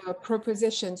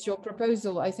propositions, your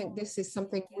proposal. I think this is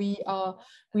something we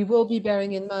will be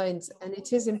bearing in mind, and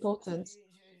it is important.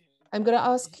 I'm going to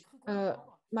ask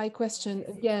my question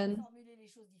again,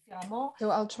 so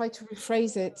I'll try to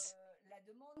rephrase it.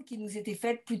 Qui nous était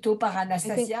faite plutôt par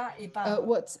Anastasia et par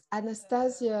what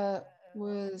Anastasia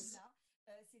was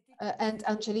and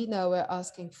Angelina were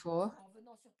asking for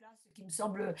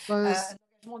was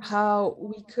how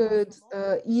we could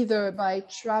either by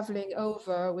traveling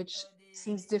over, which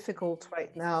seems difficult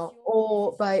right now,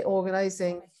 or by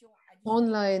organizing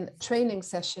online training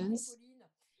sessions.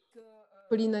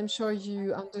 Pauline, I'm sure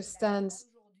you understand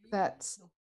that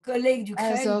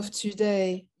as of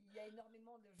today,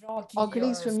 our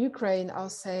colleagues from Ukraine are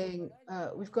saying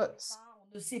we've got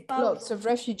lots of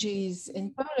refugees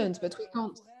in Poland, but we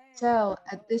can't tell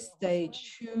at this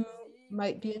stage who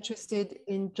might be interested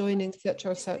in joining such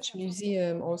or such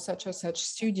museum or such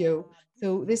studio.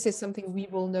 So this is something we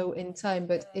will know in time,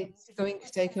 but it's going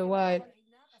to take a while.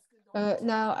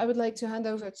 Now, I would like to hand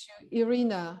over to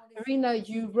Irina. Irina,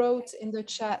 you wrote in the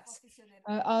chat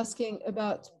asking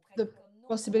about the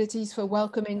possibilities for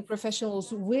welcoming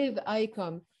professionals with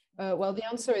ICOM. Well, the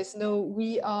answer is no,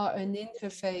 we are an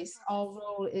interface. Our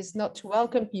role is not to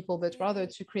welcome people, but rather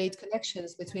to create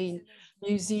connections between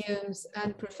museums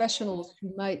and professionals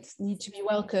who might need to be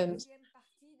welcomed.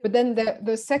 But then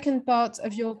the second part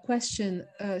of your question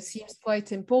seems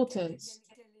quite important.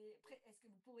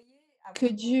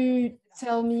 Could you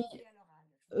tell me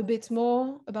a bit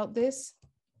more about this?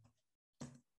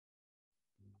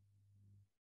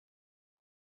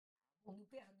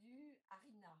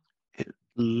 It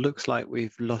looks like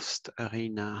we've lost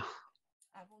Arina.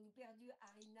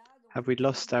 Have we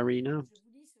lost Arina?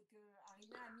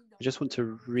 I just want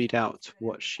to read out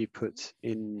what she put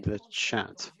in the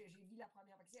chat.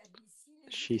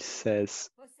 She says,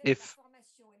 if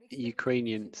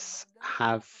Ukrainians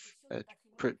have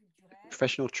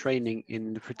professional training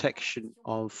in the protection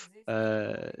of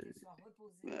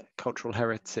cultural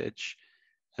heritage,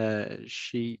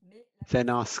 she then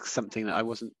asks something that I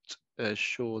wasn't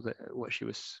sure that what she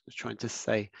was trying to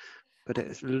say, but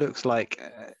it looks like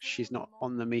she's not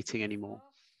on the meeting anymore.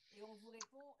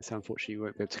 So unfortunately, we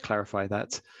won't be able to clarify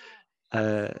that.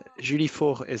 Julie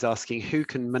Faure is asking, who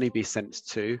can money be sent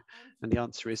to? And the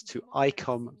answer is to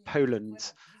ICOM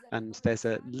Poland. And there's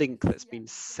a link that's been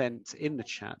sent in the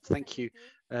chat. Thank you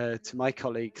to my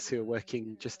colleagues who are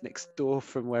working just next door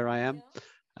from where I am.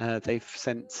 They've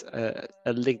sent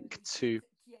a link to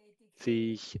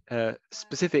the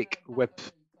specific web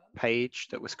page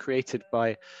that was created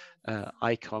by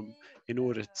ICOM in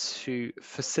order to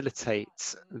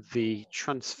facilitate the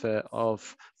transfer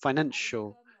of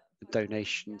financial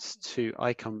donations to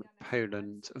ICOM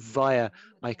Poland via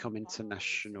ICOM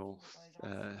International,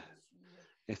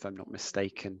 if I'm not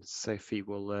mistaken. Sophie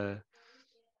will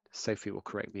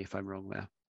correct me if I'm wrong there.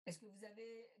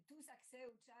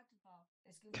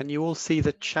 Can you all see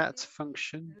the chat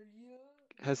function?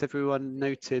 Has everyone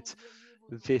noted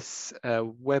this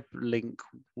web link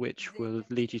which will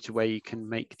lead you to where you can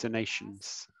make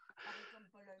donations?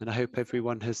 And I hope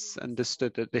everyone has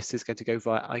understood that this is going to go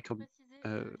via ICOM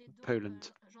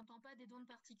Poland.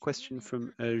 Question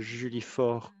from Julie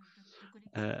Faure.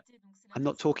 I'm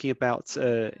not talking about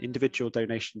individual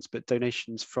donations, but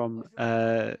donations from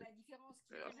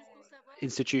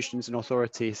institutions and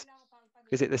authorities.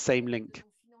 Is it the same link?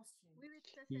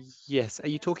 Yes. Are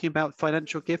you talking about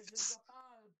financial gifts?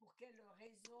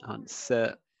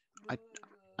 Answer. I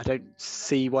don't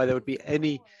see why there would be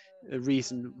any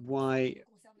reason why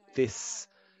this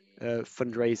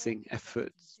fundraising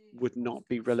effort would not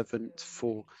be relevant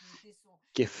for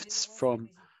gifts from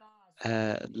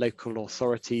local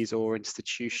authorities or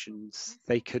institutions.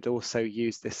 They could also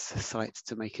use this site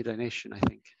to make a donation, I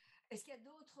think.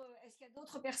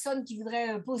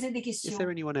 Is there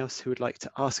anyone else who would like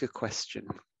to ask a question?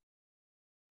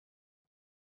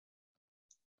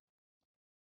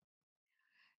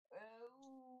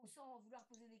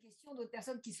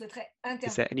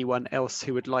 Is there anyone else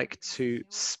who would like to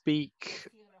speak,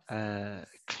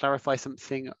 clarify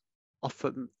something,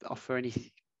 offer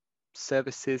any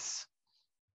services?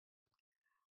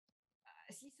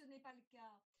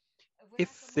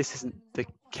 If this isn't the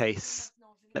case,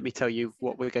 let me tell you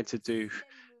what we're going to do.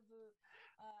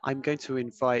 I'm going to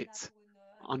invite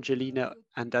Angelina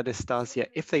and Anastasia,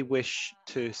 if they wish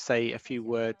to say a few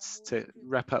words to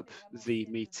wrap up the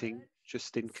meeting,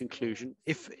 just in conclusion,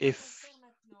 if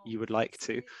you would like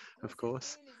to, of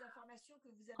course.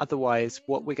 Otherwise,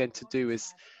 what we're going to do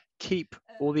is keep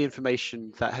all the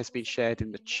information that has been shared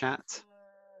in the chat.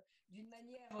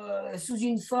 We'll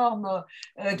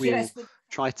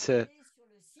try to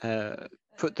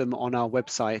put them on our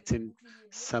website in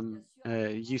some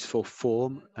useful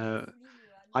form.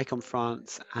 ICOM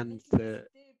France and the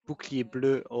Bouclier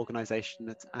Bleu organization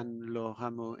that Anne-Laure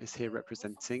Rameau is here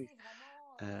representing.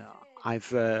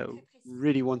 I've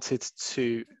really wanted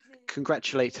to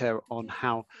congratulate her on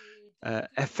how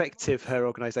effective her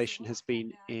organization has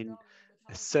been in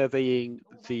surveying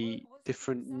the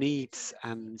different needs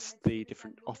and the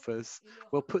different offers.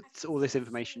 We'll put all this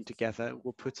information together,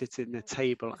 we'll put it in a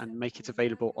table and make it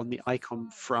available on the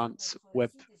ICOM France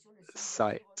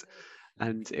website.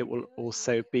 And it will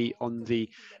also be on the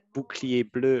Bouclier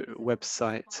Bleu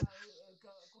website.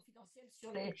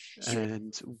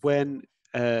 And when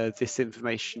this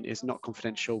information is not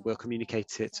confidential, we'll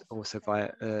communicate it also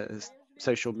via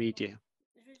social media.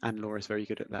 Anne-Laure is very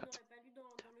good at that.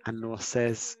 Anne-Laure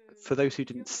says, for those who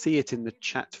didn't see it in the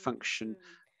chat function,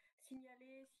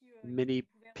 many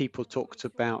people talked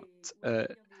about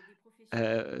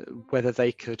whether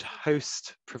they could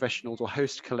host professionals or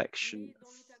host collection.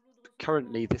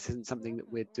 Currently, this isn't something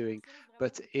that we're doing,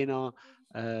 but in our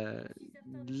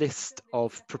list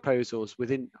of proposals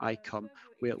within ICOM,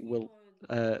 we'll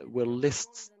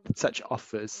list such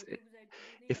offers.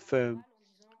 If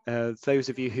those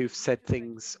of you who've said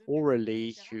things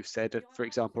orally, who've said, for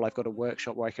example, I've got a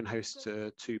workshop where I can host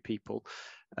 2 people,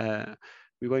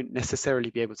 we won't necessarily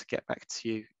be able to get back to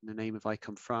you in the name of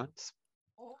ICOM France.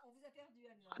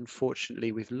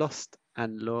 Unfortunately, we've lost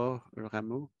Anne-Laure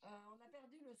Rameau.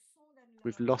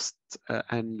 We've lost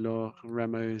Anne-Laure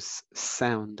Rameau's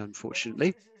sound,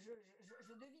 unfortunately.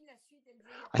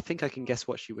 I think I can guess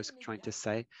what she was trying to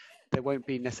say. There won't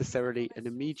be necessarily an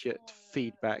immediate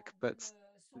feedback, but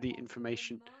the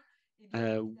information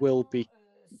will be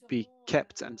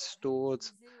kept and stored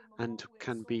and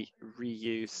can be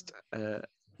reused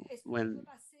when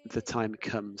the time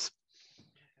comes.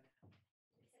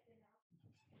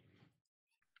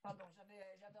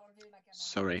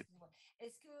 Sorry,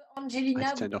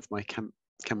 I turned off my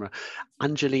camera.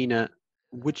 Angelina,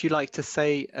 would you like to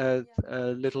say a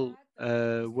little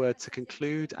word to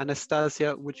conclude?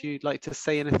 Anastasia, would you like to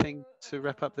say anything to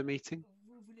wrap up the meeting?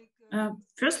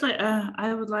 Firstly,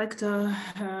 I would like to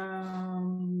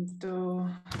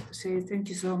say thank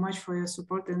you so much for your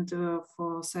support and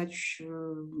for such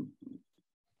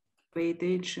pay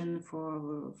attention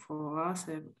for us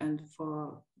and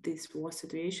for this war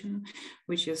situation,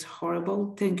 which is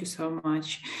horrible. Thank you so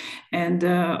much. And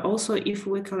also, if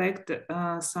we collect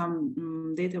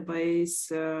some database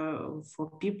for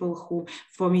people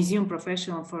for museum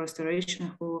professional, for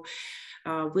restoration, who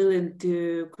are willing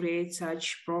to create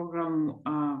such program,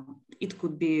 it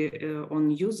could be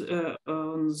on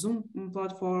Zoom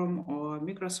platform or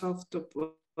Microsoft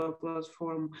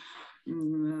platform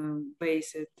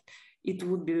based. It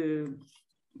would be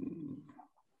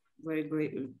very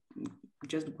great,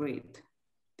 just great.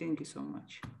 Thank you so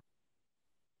much.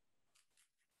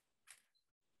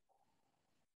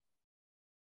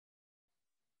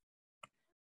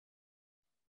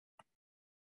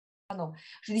 Pardon.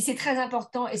 Je dis c'est très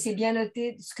important et c'est bien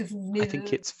noté ce que vous venez I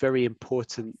think it's very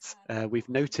important. We've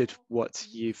noted what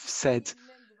you've said.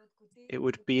 It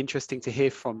would be interesting to hear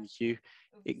from you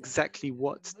exactly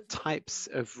what types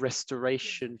of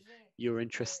restoration you're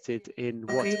interested in,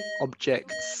 what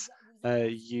objects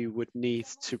you would need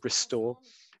to restore.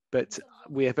 But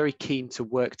we are very keen to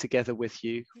work together with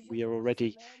you. We are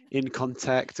already in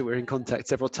contact. We're in contact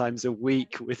several times a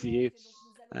week with you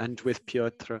and with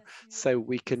Piotr, so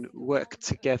we can work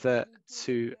together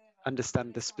to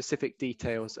understand the specific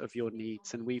details of your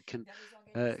needs, and we can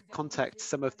contact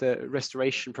some of the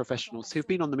restoration professionals who've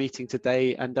been on the meeting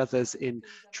today and others in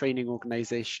training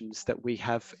organizations that we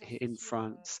have in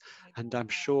France. And I'm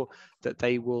sure that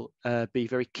they will be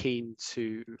very keen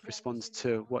to respond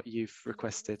to what you've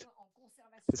requested.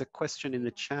 There's a question in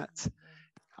the chat.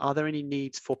 Are there any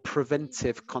needs for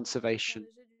preventive conservation?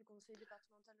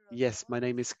 Yes, my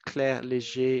name is Claire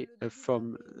Léger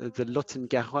from the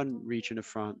Lot-et-Garonne region of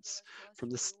France. From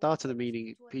the start of the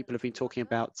meeting, people have been talking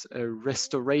about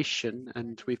restoration,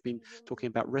 and we've been talking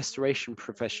about restoration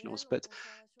professionals, but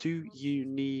do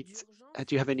you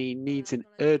have any needs in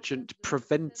urgent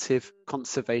preventive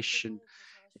conservation,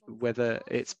 whether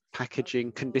it's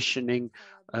packaging, conditioning,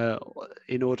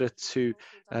 in order to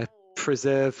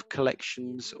preserve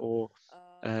collections or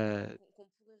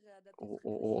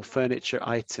furniture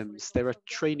items? There are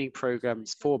training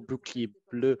programs for Bouclier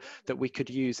Bleu that we could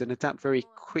use and adapt very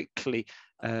quickly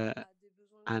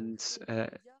and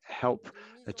help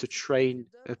to train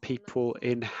people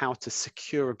in how to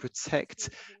secure and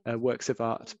protect works of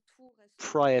art.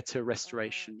 prior to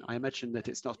restoration. I imagine that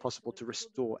it's not possible to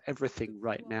restore everything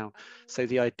right now. So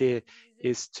the idea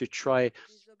is to try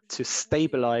to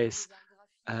stabilize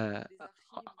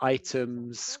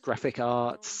items, graphic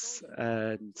arts,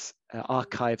 and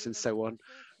archives and so on,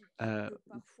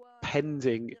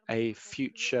 pending a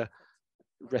future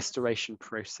restoration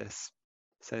process.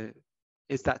 So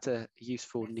is that a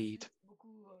useful need?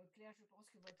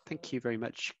 Thank you very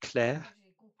much, Claire.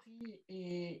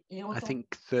 I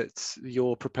think that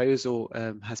your proposal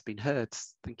has been heard.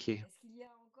 Thank you.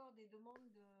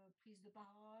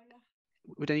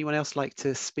 Would anyone else like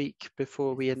to speak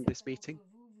before we end this meeting?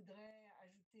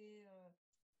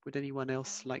 Would anyone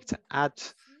else like to add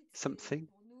something?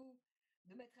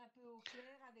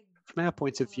 From our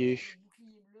point of view,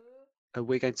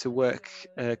 we're going to work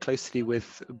closely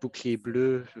with Bouclier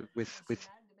Bleu, with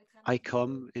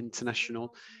ICOM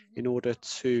International, in order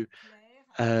to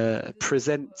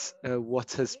present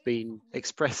what has been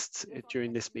expressed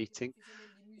during this meeting,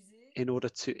 in order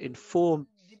to inform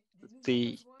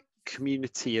the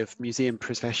community of museum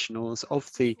professionals of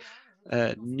the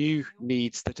new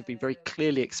needs that have been very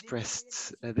clearly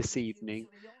expressed this evening.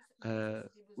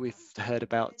 We've heard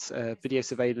about video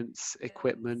surveillance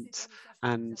equipment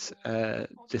and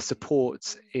the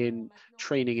support in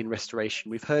training in restoration.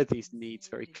 We've heard these needs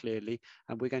very clearly,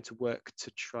 and we're going to work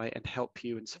to try and help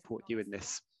you and support you in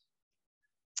this.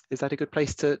 Is that a good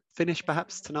place to finish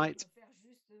perhaps tonight?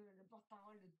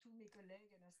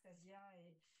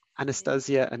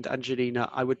 Anastasia and Angelina,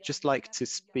 I would just like to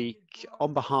speak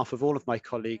on behalf of all of my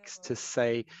colleagues to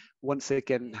say once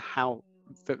again how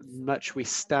much we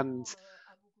stand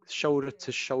shoulder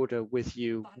to shoulder with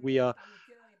you. We are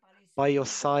by your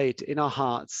side in our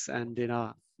hearts and in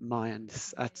our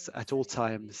minds at all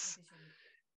times.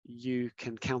 You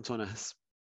can count on us.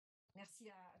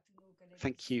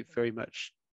 Thank you very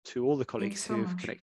much to all the colleagues who have connected.